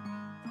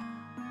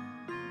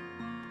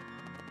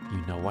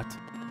 You know what?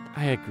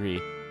 I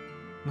agree.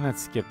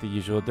 Let's skip the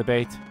usual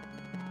debate.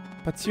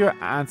 But to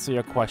answer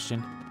your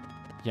question,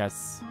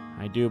 yes,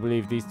 I do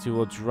believe these two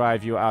will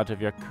drive you out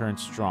of your current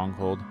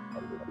stronghold.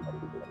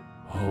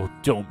 Oh,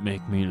 don't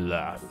make me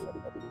laugh.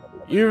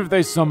 Even if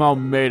they somehow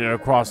made it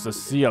across the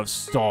sea of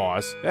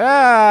stars,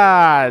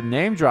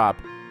 Name drop.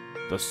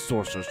 the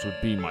sorceress would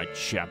be my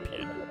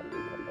champion.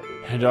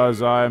 And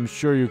as I am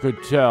sure you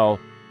could tell,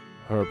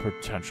 her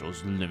potential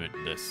is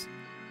limitless.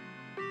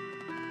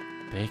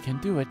 They can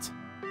do it,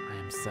 I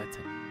am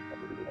certain.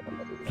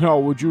 Now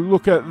would you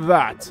look at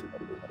that?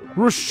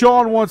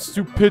 Rashawn wants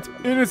to pit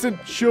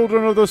innocent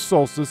children of the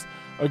Solstice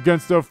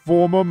against their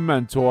former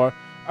mentor,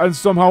 and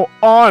somehow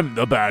I'm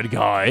the bad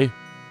guy.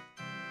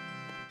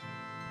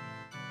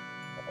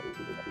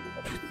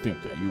 You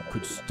think that you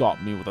could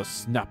stop me with a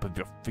snap of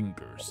your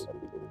fingers.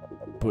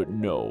 But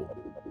no,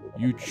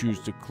 you choose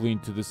to cling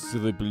to the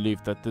silly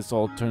belief that this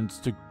all turns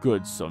to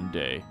good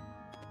someday.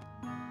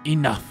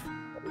 Enough!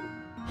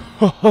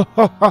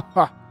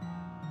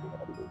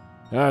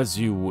 As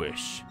you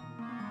wish.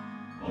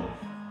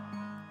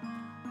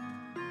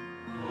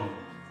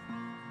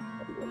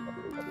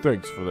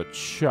 Thanks for the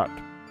chat,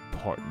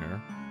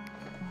 partner.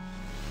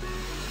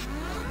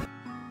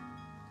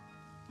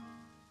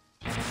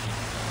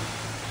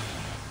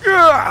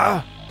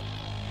 Gah!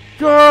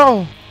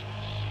 Girl!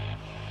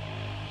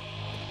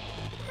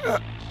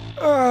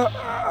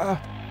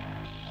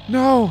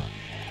 No!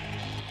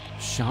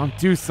 Sean,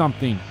 do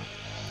something!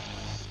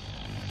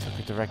 He took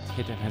a direct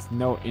hit and has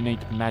no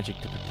innate magic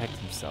to protect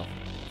himself.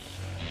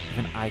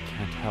 Even I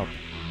can't help.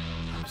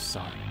 I'm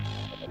sorry.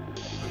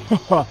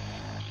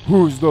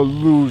 Who's the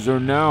loser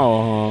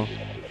now, huh?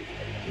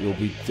 You'll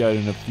be dead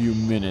in a few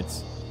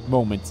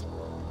moments.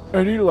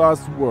 Any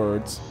last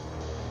words?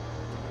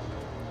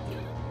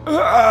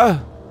 Girl,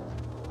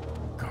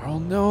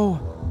 no.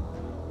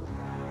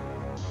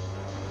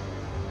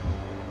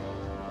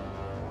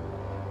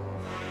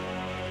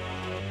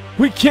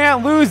 We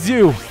can't lose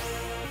you!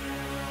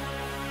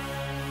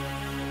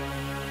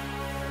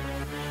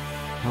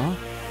 Huh?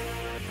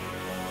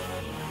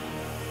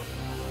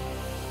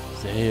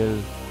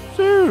 Zale.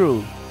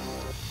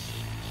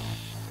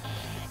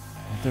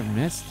 Another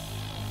mist?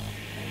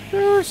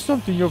 There is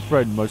something your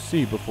friend must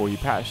see before he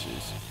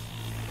passes.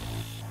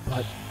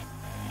 But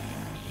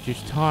it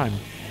is time.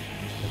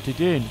 Let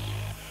it in.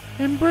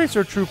 Embrace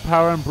your true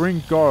power and bring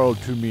Garl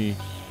to me.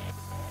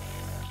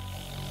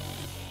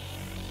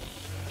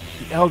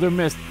 the Elder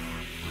Mist.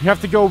 We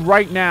have to go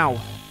right now.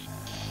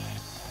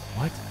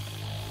 What?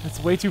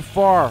 That's way too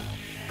far.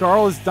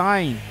 Garl is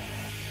dying.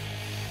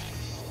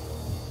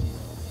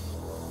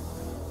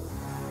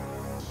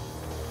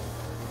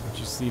 Don't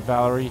you see,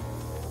 Valerie?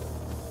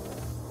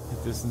 The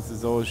distance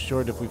is always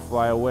short if we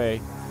fly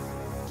away.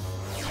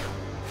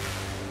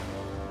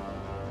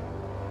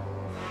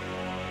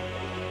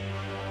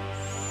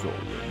 Zale.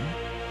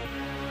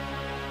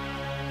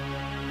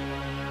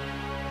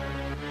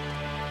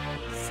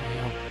 So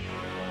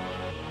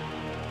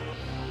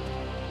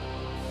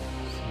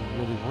you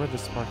really were the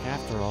spark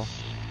after all.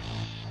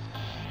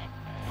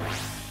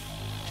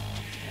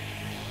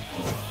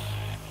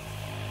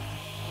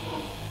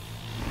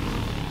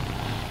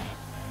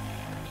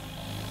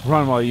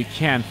 Run while you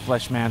can,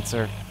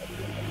 Fleshmancer.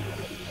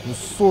 The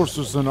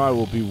sorceress and I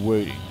will be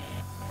waiting.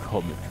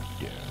 Come if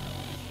you dare.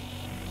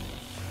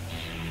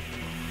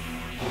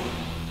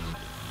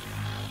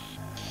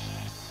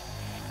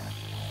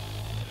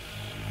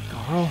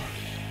 Garl?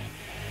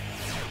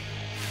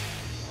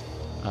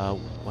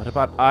 What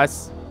about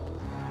us?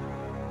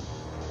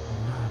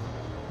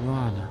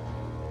 Lana.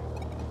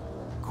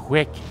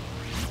 Quick.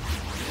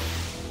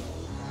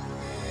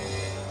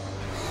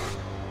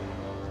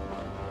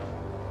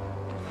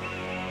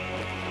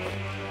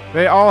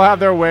 They all have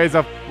their ways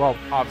of, well,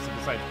 obviously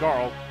besides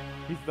Garl.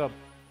 He's the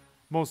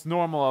most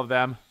normal of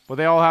them, but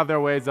they all have their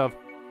ways of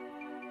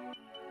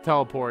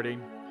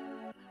teleporting.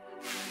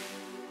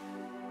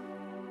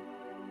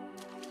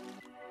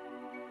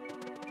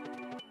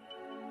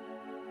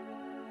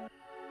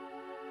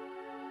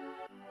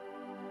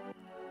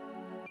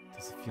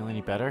 Does it feel any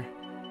better?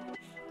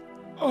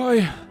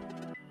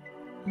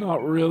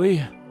 Not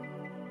really.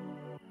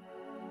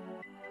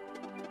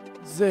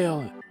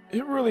 Zale,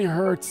 it really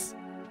hurts.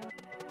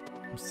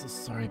 I'm so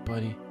sorry,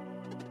 buddy.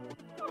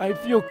 I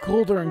feel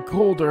colder and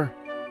colder.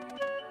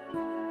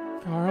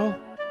 Garl?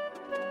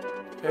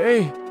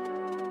 Hey,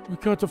 we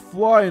got to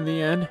fly in the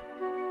end.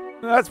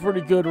 That's pretty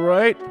good,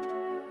 right?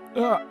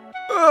 Try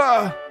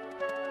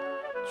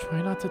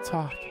not to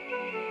talk.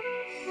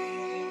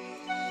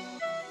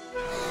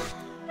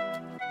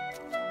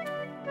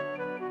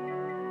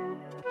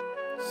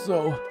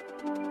 So,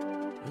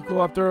 you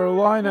go after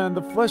Alina and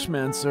the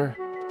Fleshmancer.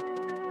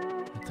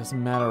 It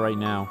doesn't matter right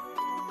now.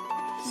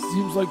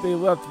 Seems like they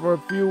left for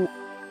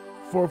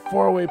a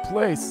faraway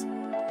place.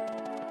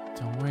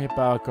 Don't worry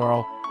about it,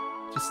 Garl.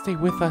 Just stay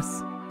with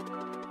us.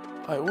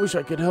 I wish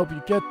I could help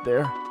you get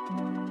there.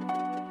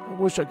 I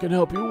wish I could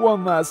help you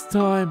one last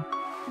time.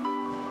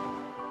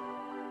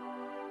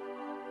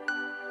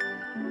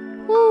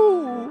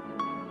 Woo!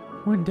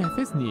 When death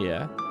is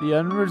near, the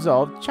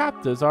unresolved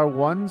chapters are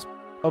one's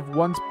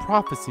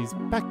prophecies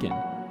beckon.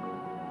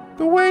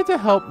 The way to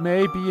help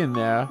may be in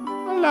there.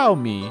 Allow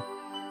me.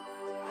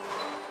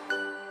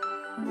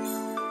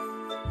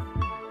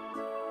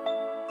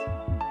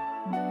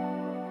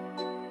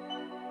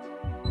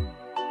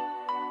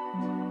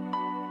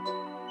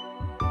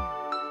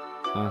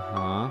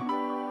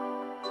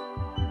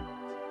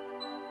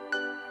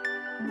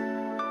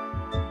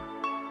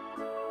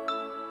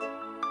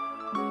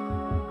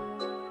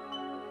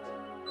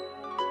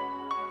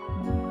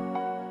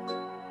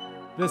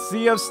 The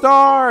Sea of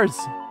Stars!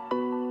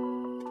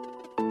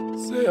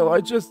 Zale,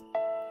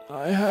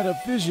 I had a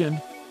vision.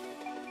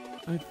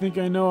 I think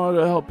I know how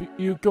to help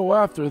you go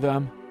after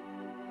them.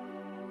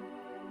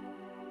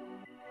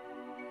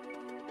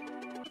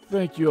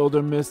 Thank you,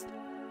 Elder Mist.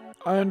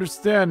 I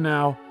understand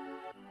now.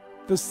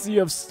 The Sea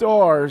of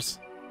Stars.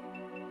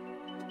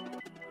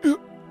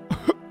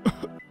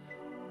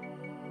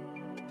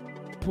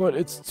 But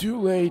it's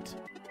too late.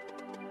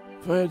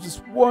 If I had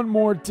just one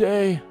more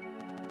day.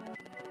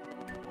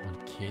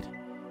 Kid,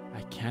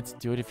 I can't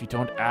do it if you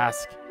don't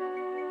ask.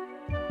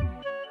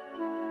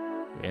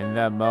 When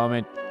the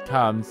moment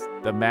comes,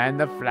 demand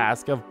the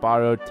flask of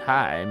borrowed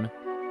time.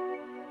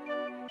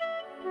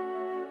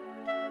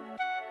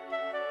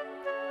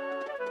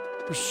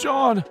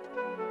 Sean,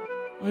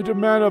 I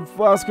demand a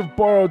flask of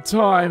borrowed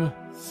time.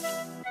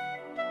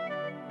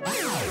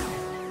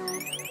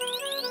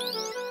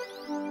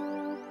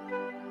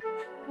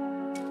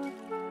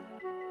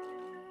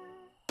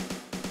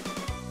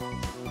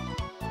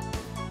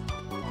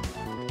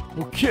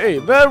 Okay,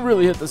 that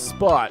really hit the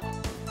spot.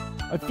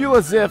 I feel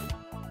as if...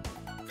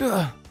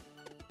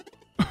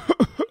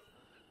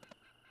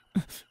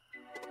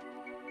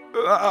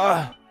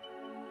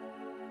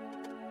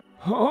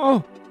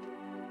 Huh?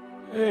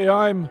 Hey,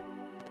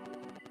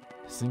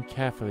 Listen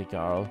carefully,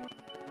 Garl.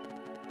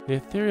 The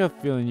ethereal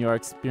feeling you are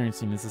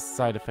experiencing is a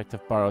side effect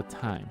of borrowed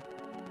time.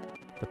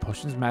 The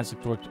potion's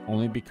magic worked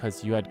only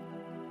because you had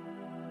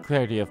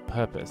clarity of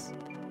purpose.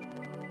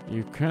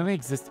 You currently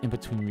exist in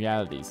between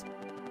realities.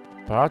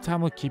 Borrowed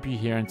time will keep you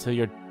here until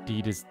your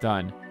deed is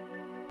done.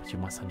 But you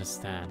must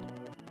understand,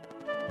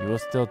 you will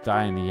still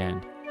die in the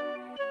end.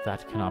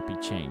 That cannot be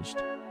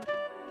changed.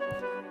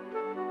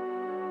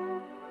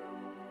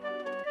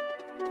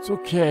 It's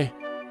okay.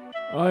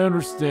 I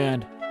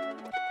understand.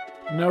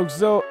 Now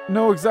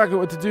know exactly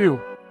what to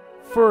do.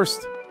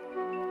 First,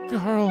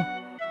 Girl.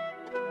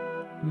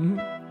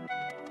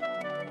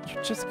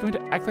 You're just going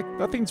to act like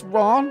nothing's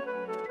wrong?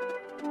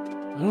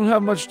 I don't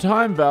have much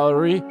time,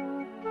 Valerie.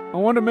 I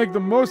want to make the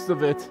most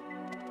of it.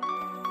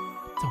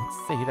 Don't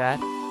say that.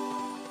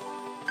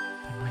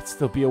 There might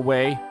still be a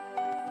way.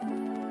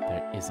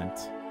 There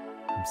isn't.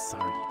 I'm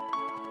sorry.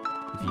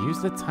 If you use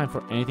the time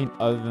for anything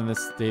other than the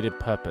stated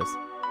purpose,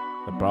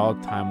 the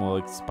borrowed time will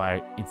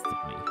expire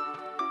instantly.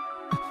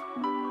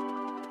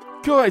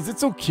 Guys,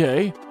 it's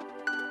okay.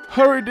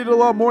 Harry did a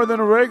lot more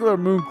than a regular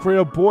Moon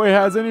Cradle boy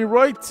has any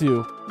right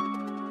to.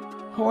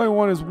 All I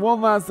want is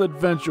one last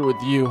adventure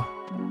with you.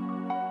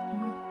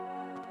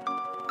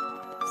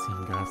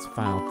 Seeing Garth's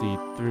final deed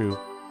through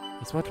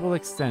is what will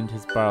extend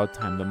his borrowed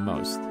time the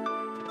most.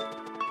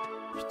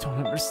 You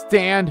don't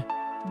understand.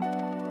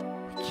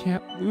 We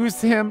can't lose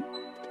him.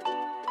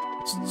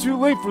 It's too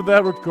late for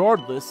that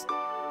regardless.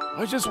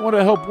 I just want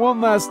to help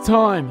one last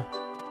time.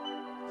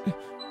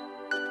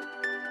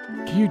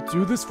 Can you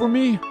do this for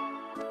me?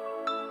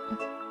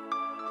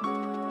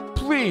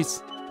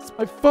 Please, it's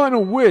my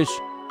final wish.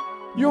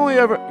 You only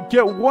ever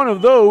get one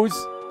of those.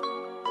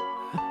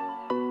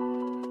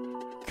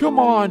 Come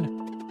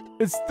on,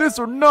 it's this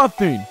or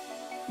nothing.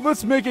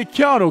 Let's make it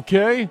count,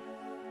 okay?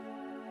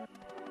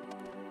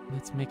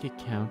 Let's make it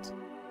count.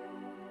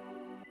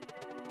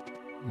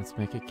 Let's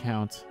make it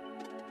count.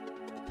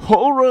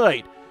 All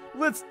right,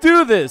 let's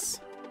do this.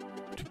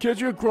 To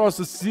get you across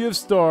the Sea of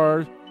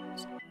Stars,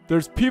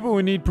 there's people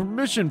we need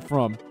permission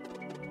from.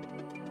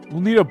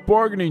 We'll need a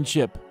bargaining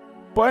chip,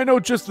 but I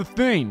know just the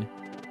thing.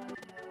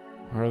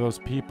 Where are those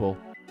people?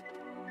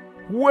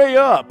 Way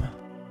up!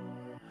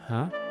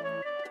 Huh?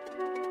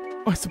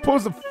 I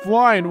suppose the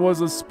flying was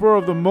a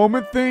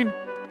spur-of-the-moment thing?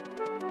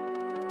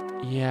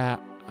 Yeah,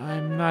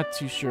 I'm not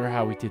too sure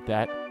how we did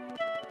that.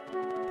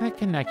 That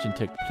connection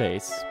took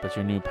place, but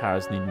your new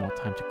powers need more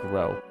time to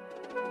grow.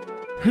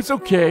 It's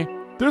okay.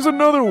 There's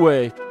another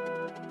way.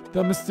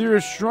 That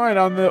mysterious shrine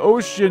on the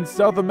ocean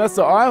south of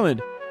Mesa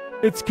Island.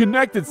 It's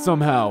connected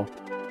somehow.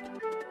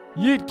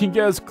 Yeet can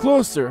get us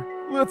closer.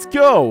 Let's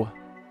go!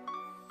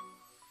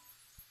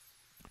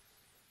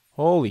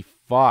 Holy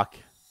fuck.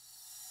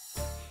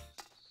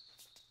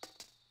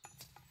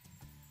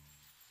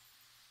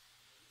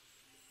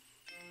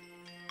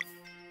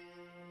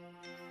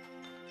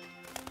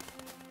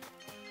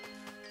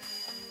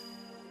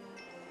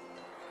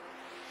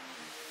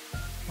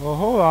 Oh,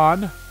 hold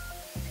on.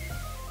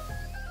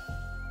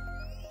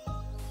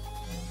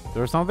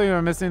 There was something we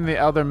were missing in the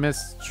Elder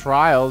Mist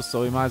trials,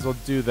 so we might as well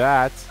do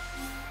that.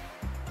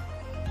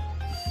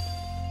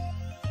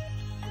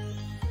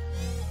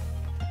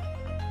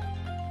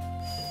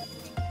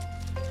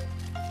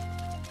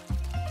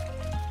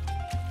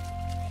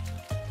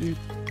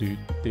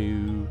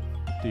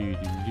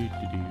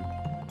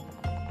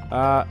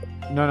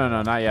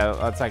 No, not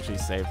yet. Let's actually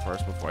save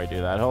first before I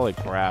do that. Holy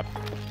crap.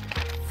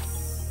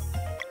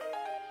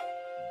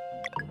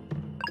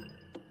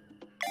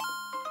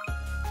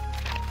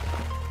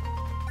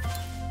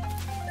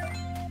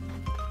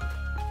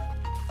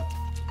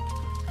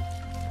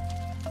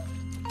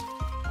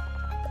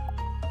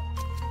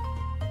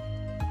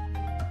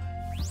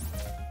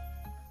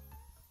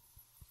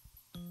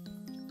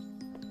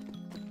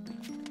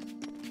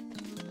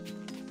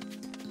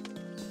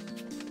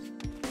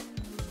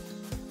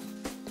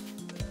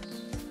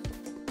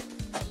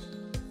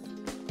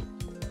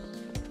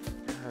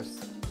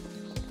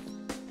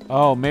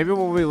 Oh, maybe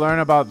when we learn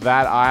about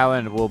that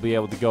island, we'll be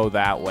able to go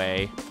that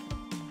way.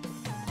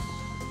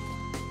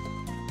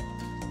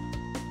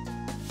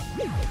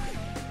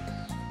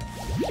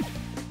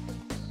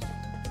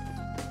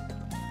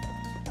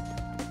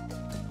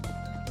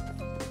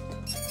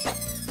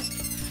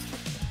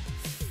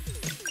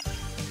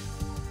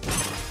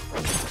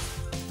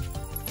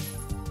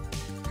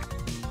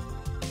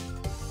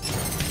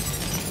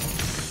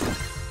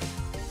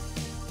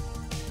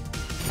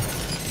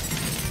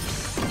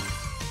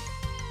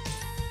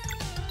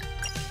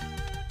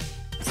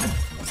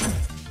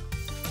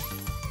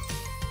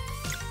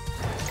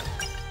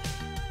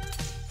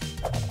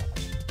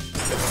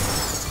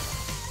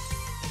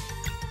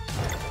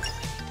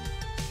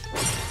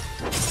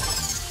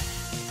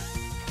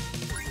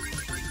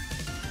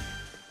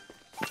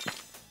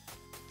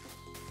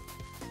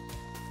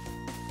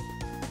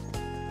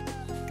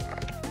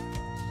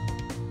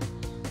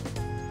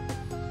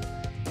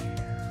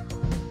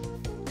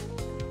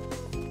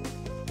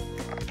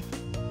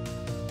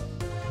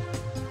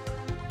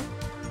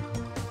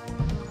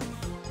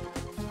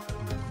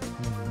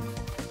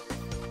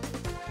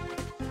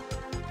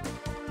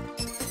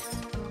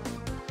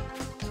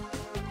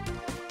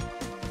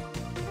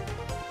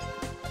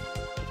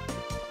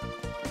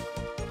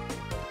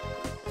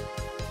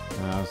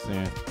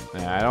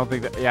 Yeah, I don't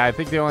think that. Yeah, I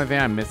think the only thing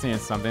I'm missing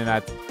is something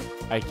that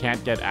I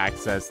can't get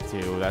access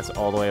to. That's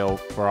all the way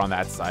over on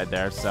that side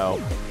there.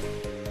 So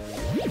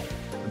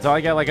until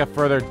I get like a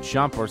further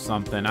jump or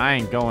something, I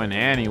ain't going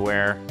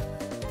anywhere.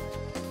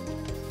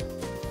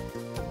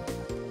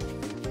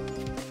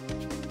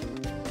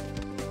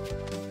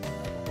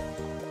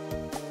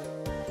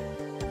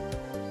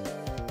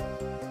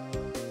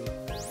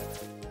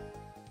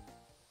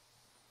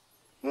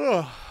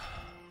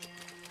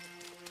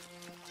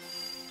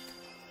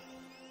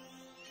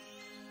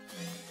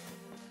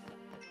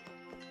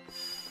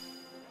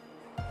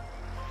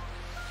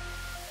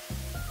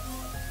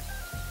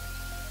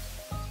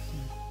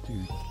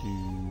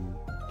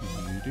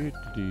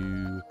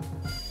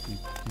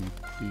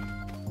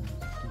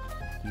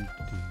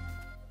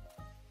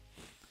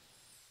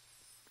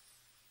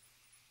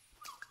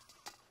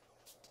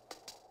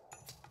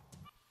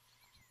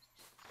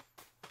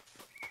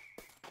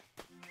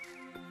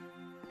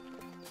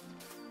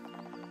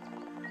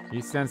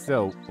 You stand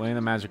still, waiting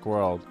the magic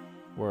world.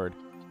 Word.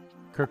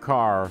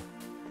 Kirkar.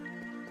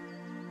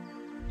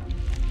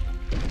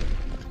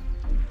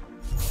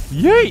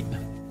 Yeet!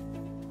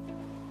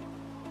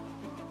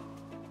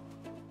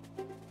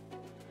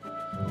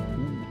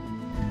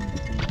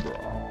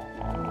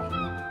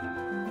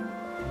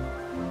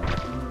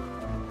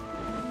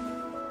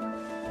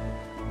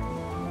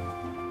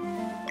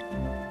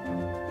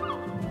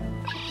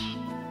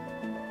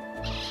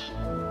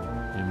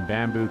 In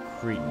Bamboo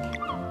Creek.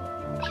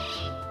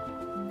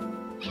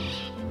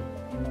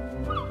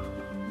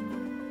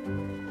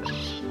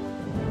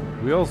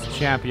 Wheels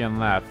champion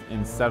left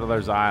in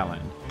Settler's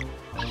Island.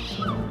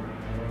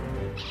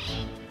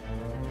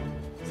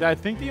 See, I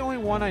think the only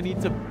one I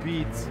need to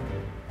beat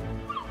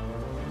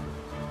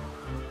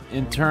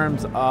in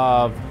terms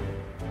of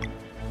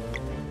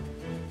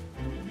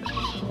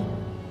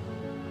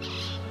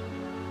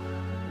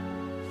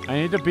I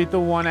need to beat the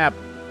one at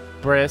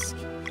Brisk.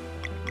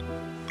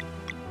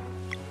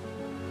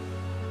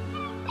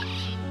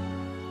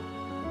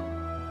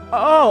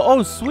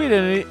 Oh, sweet.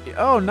 And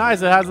oh,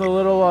 nice. It has a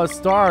little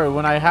star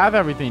when I have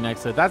everything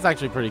next to it. That's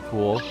actually pretty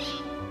cool.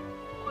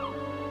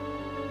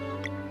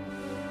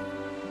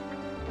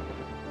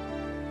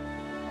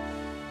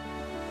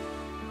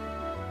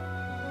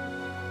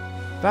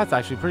 That's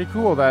actually pretty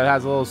cool that it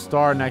has a little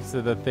star next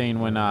to the thing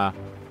when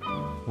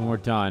we're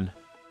done.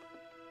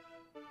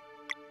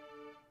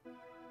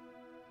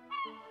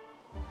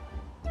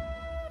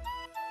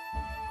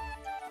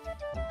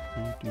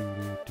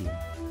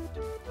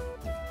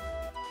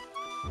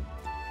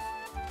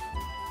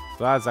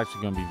 So that's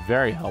actually going to be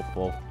very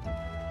helpful.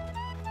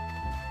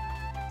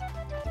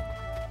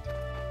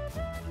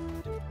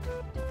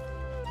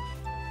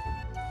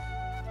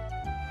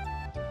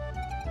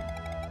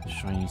 The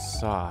shiny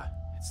saw.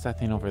 It's that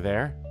thing over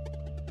there?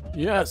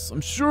 Yes, I'm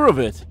sure of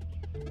it.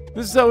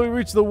 This is how we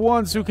reach the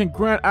ones who can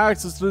grant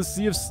access to the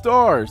Sea of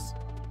Stars.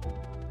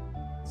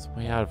 It's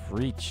way out of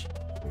reach.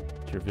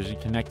 Did your vision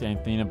connect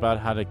anything about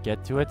how to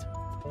get to it?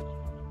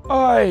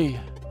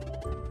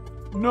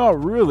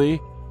 Not really.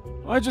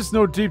 I just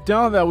know deep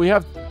down that we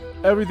have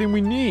everything we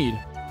need.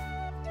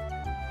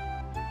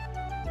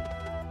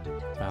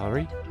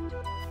 Valerie?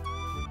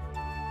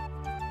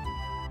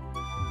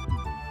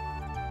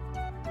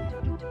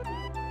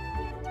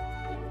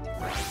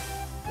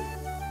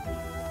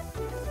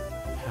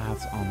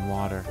 Paths on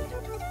water.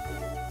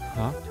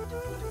 Huh?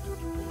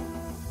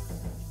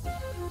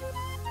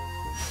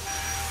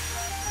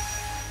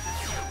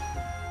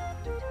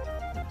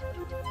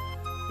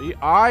 The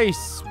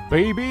ice,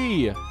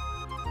 baby!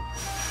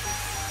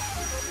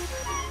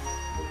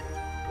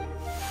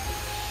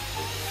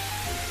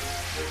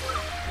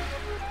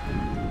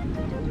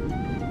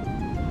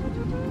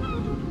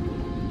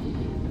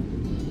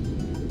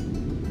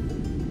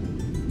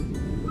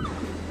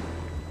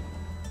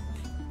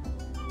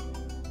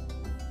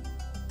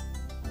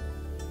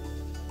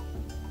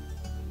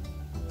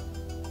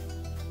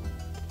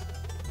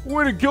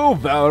 Way to go,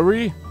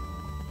 Valerie!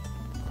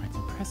 Quite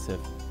impressive.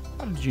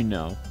 How did you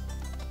know?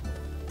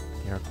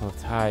 The Oracle of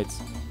Tides.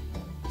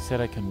 You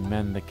said I could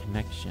mend the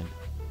connection.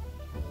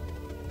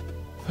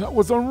 That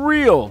was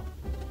unreal!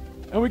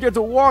 And we get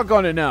to walk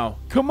on it now!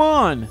 Come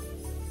on!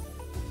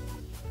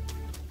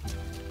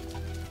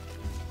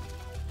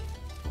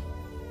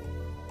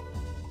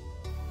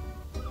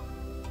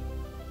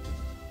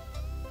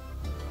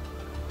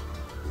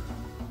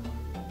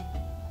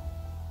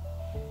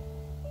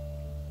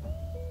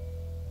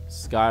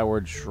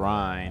 Skyward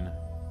Shrine.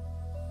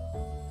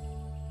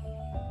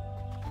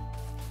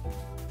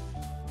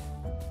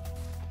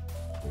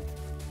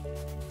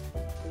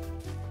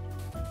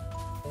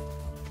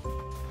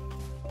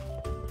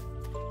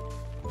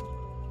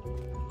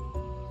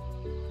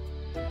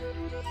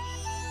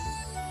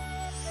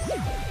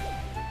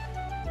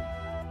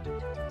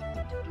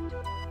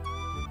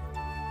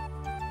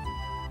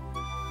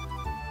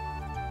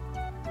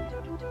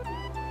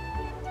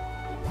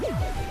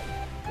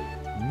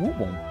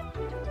 Whoop.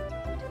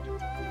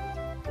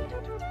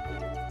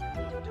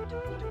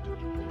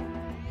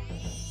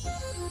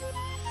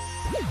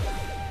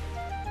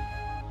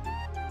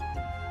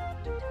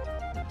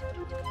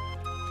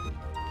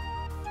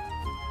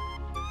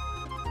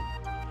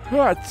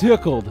 Ah,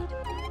 tickled.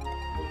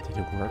 Did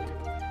it work?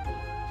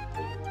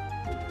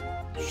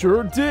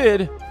 Sure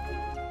did.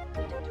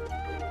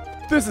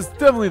 This is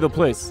definitely the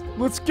place.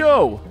 Let's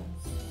go.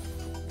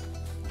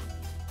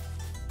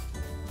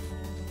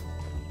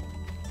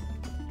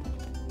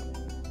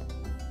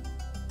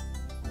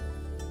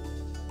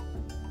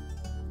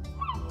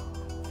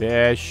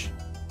 Fish.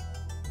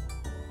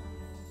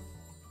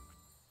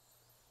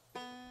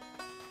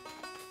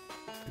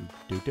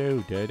 Do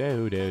do do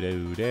do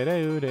do do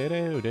do do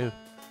do do.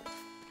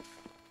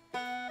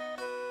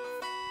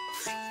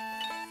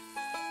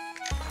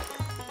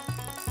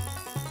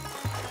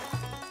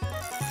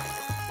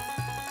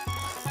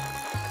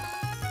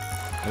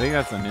 I think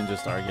that's a ninja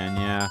star again,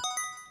 yeah.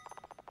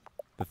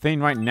 The thing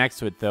right next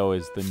to it, though,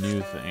 is the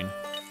new thing.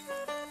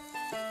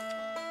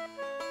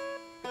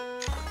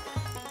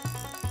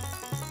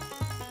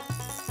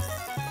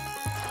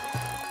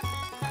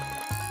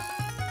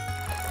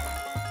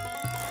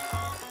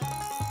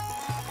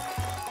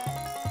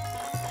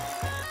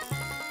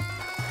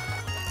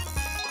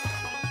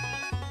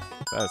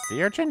 Is that a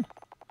sea urchin?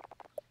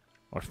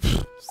 Or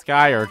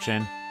sky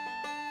urchin?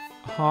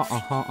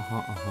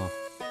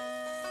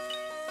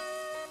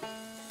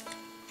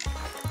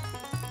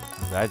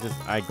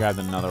 I grabbed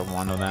another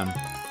one of them.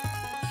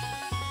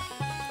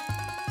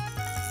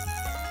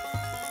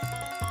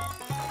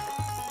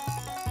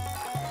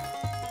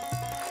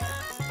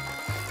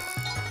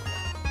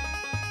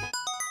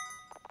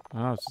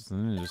 Oh, it's just a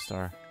ninja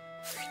star.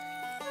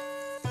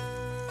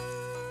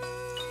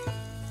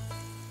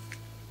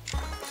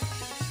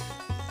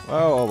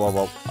 Whoa, whoa,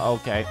 whoa, whoa.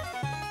 Okay.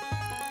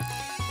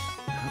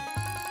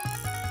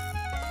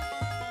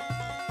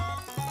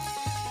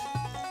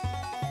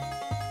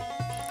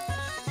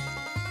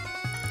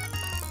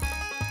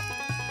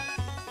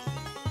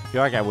 I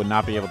feel like I would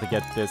not be able to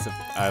get this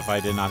if I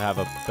did not have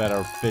a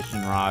better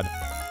fishing rod.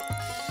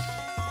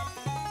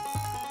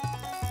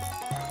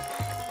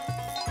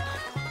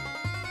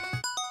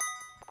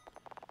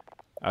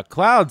 A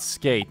cloud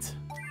skate.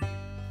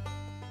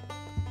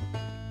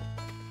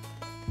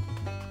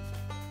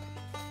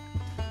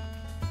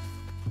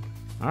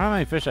 I don't know how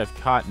many fish I've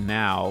caught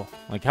now.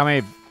 Like, how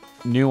many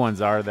new ones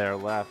are there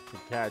left to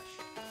catch?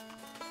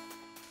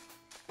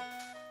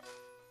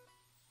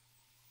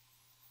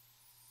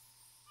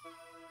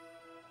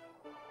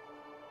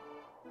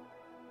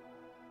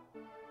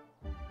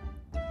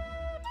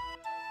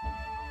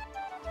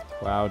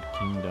 Cloud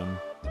Kingdom.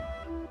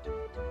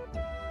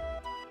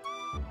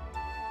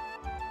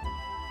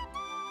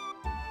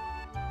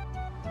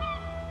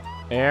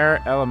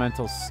 Air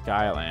Elemental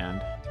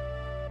Skyland.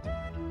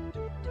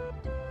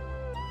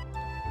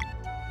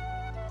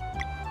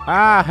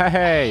 Ah,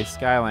 hey,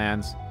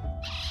 Skylands.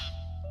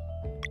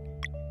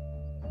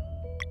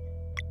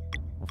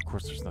 Of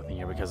course there's nothing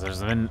here because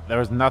there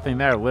was nothing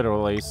there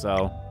literally,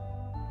 so.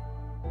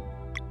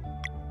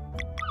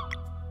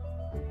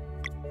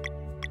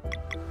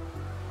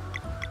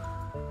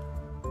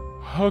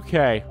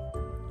 Okay.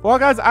 Well,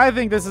 guys, I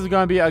think this is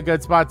going to be a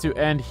good spot to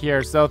end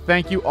here. So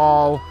thank you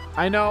all.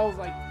 I know,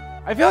 like,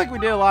 I feel like we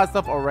did a lot of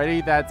stuff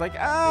already that's like,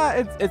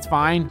 it's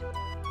fine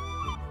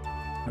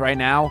right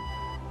now.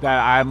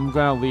 That I'm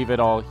going to leave it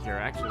all here.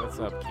 Actually, let's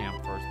set up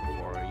camp first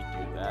before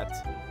we do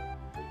that.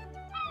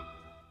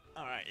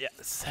 All right, yeah,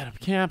 set up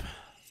camp.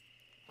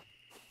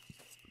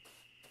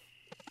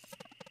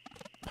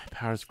 My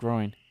power's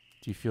growing.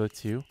 Do you feel it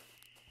too?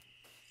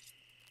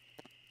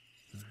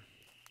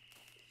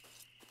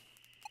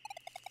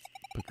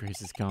 But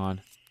Grace is gone.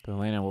 But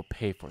Elena will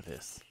pay for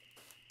this.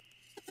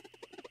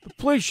 The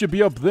place should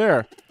be up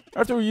there.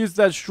 After we used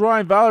that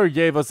shrine Valere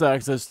gave us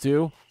access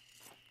to.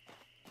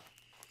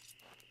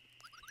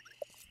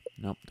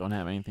 Nope, don't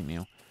have anything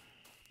new.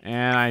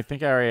 And I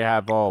think I already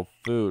have all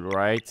food,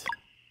 right?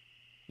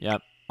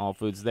 Yep, all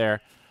food's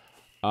there.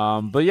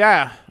 But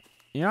yeah,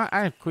 you know,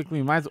 I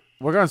quickly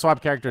we're gonna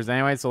swap characters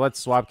anyway, so let's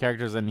swap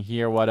characters and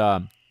hear what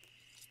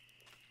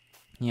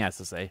he has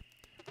to say.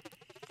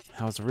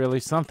 That was really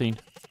something.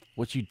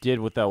 What you did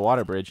with that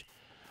water bridge.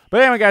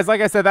 But anyway, guys, like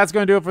I said, that's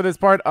going to do it for this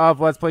part of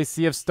Let's Play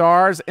Sea of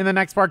Stars. In the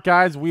next part,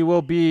 guys, we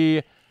will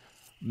be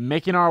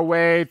making our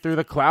way through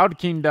the Cloud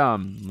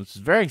Kingdom, which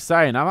is very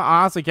exciting. I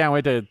honestly can't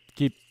wait to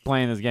keep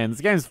playing this game.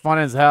 This game is fun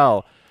as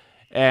hell.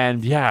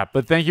 And yeah,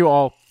 but thank you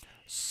all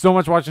so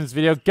much for watching this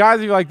video. Guys,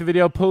 if you liked the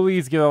video,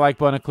 please give it a like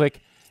button a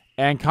click.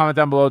 And comment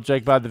down below,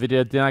 check about the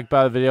video, didn't like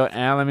about the video,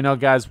 and let me know,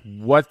 guys,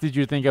 what did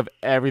you think of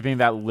everything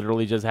that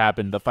literally just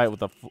happened? The fight with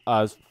the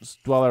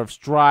Dweller of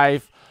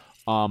Strife,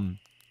 the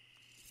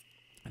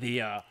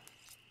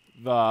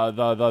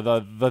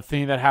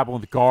thing that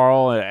happened with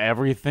Garl and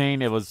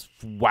everything. It was,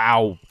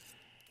 wow.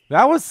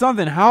 That was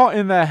something. How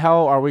in the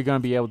hell are we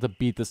going to be able to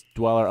beat this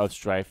Dweller of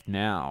Strife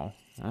now?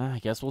 I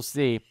guess we'll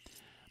see.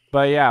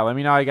 But yeah, let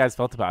me know how you guys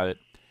felt about it.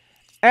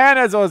 And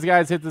as always,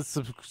 guys, hit the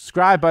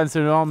subscribe button so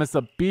you don't miss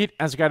a beat.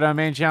 And subscribe to my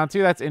main channel,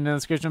 too. That's in the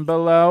description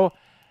below.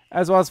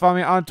 As well as follow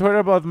me on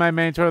Twitter. Both my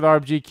main Twitter, the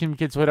RBG Kingdom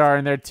Kid Twitter, are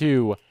in there,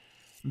 too.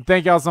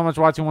 Thank you all so much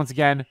for watching once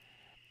again.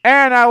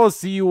 And I will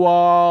see you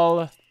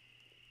all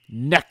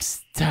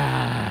next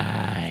time.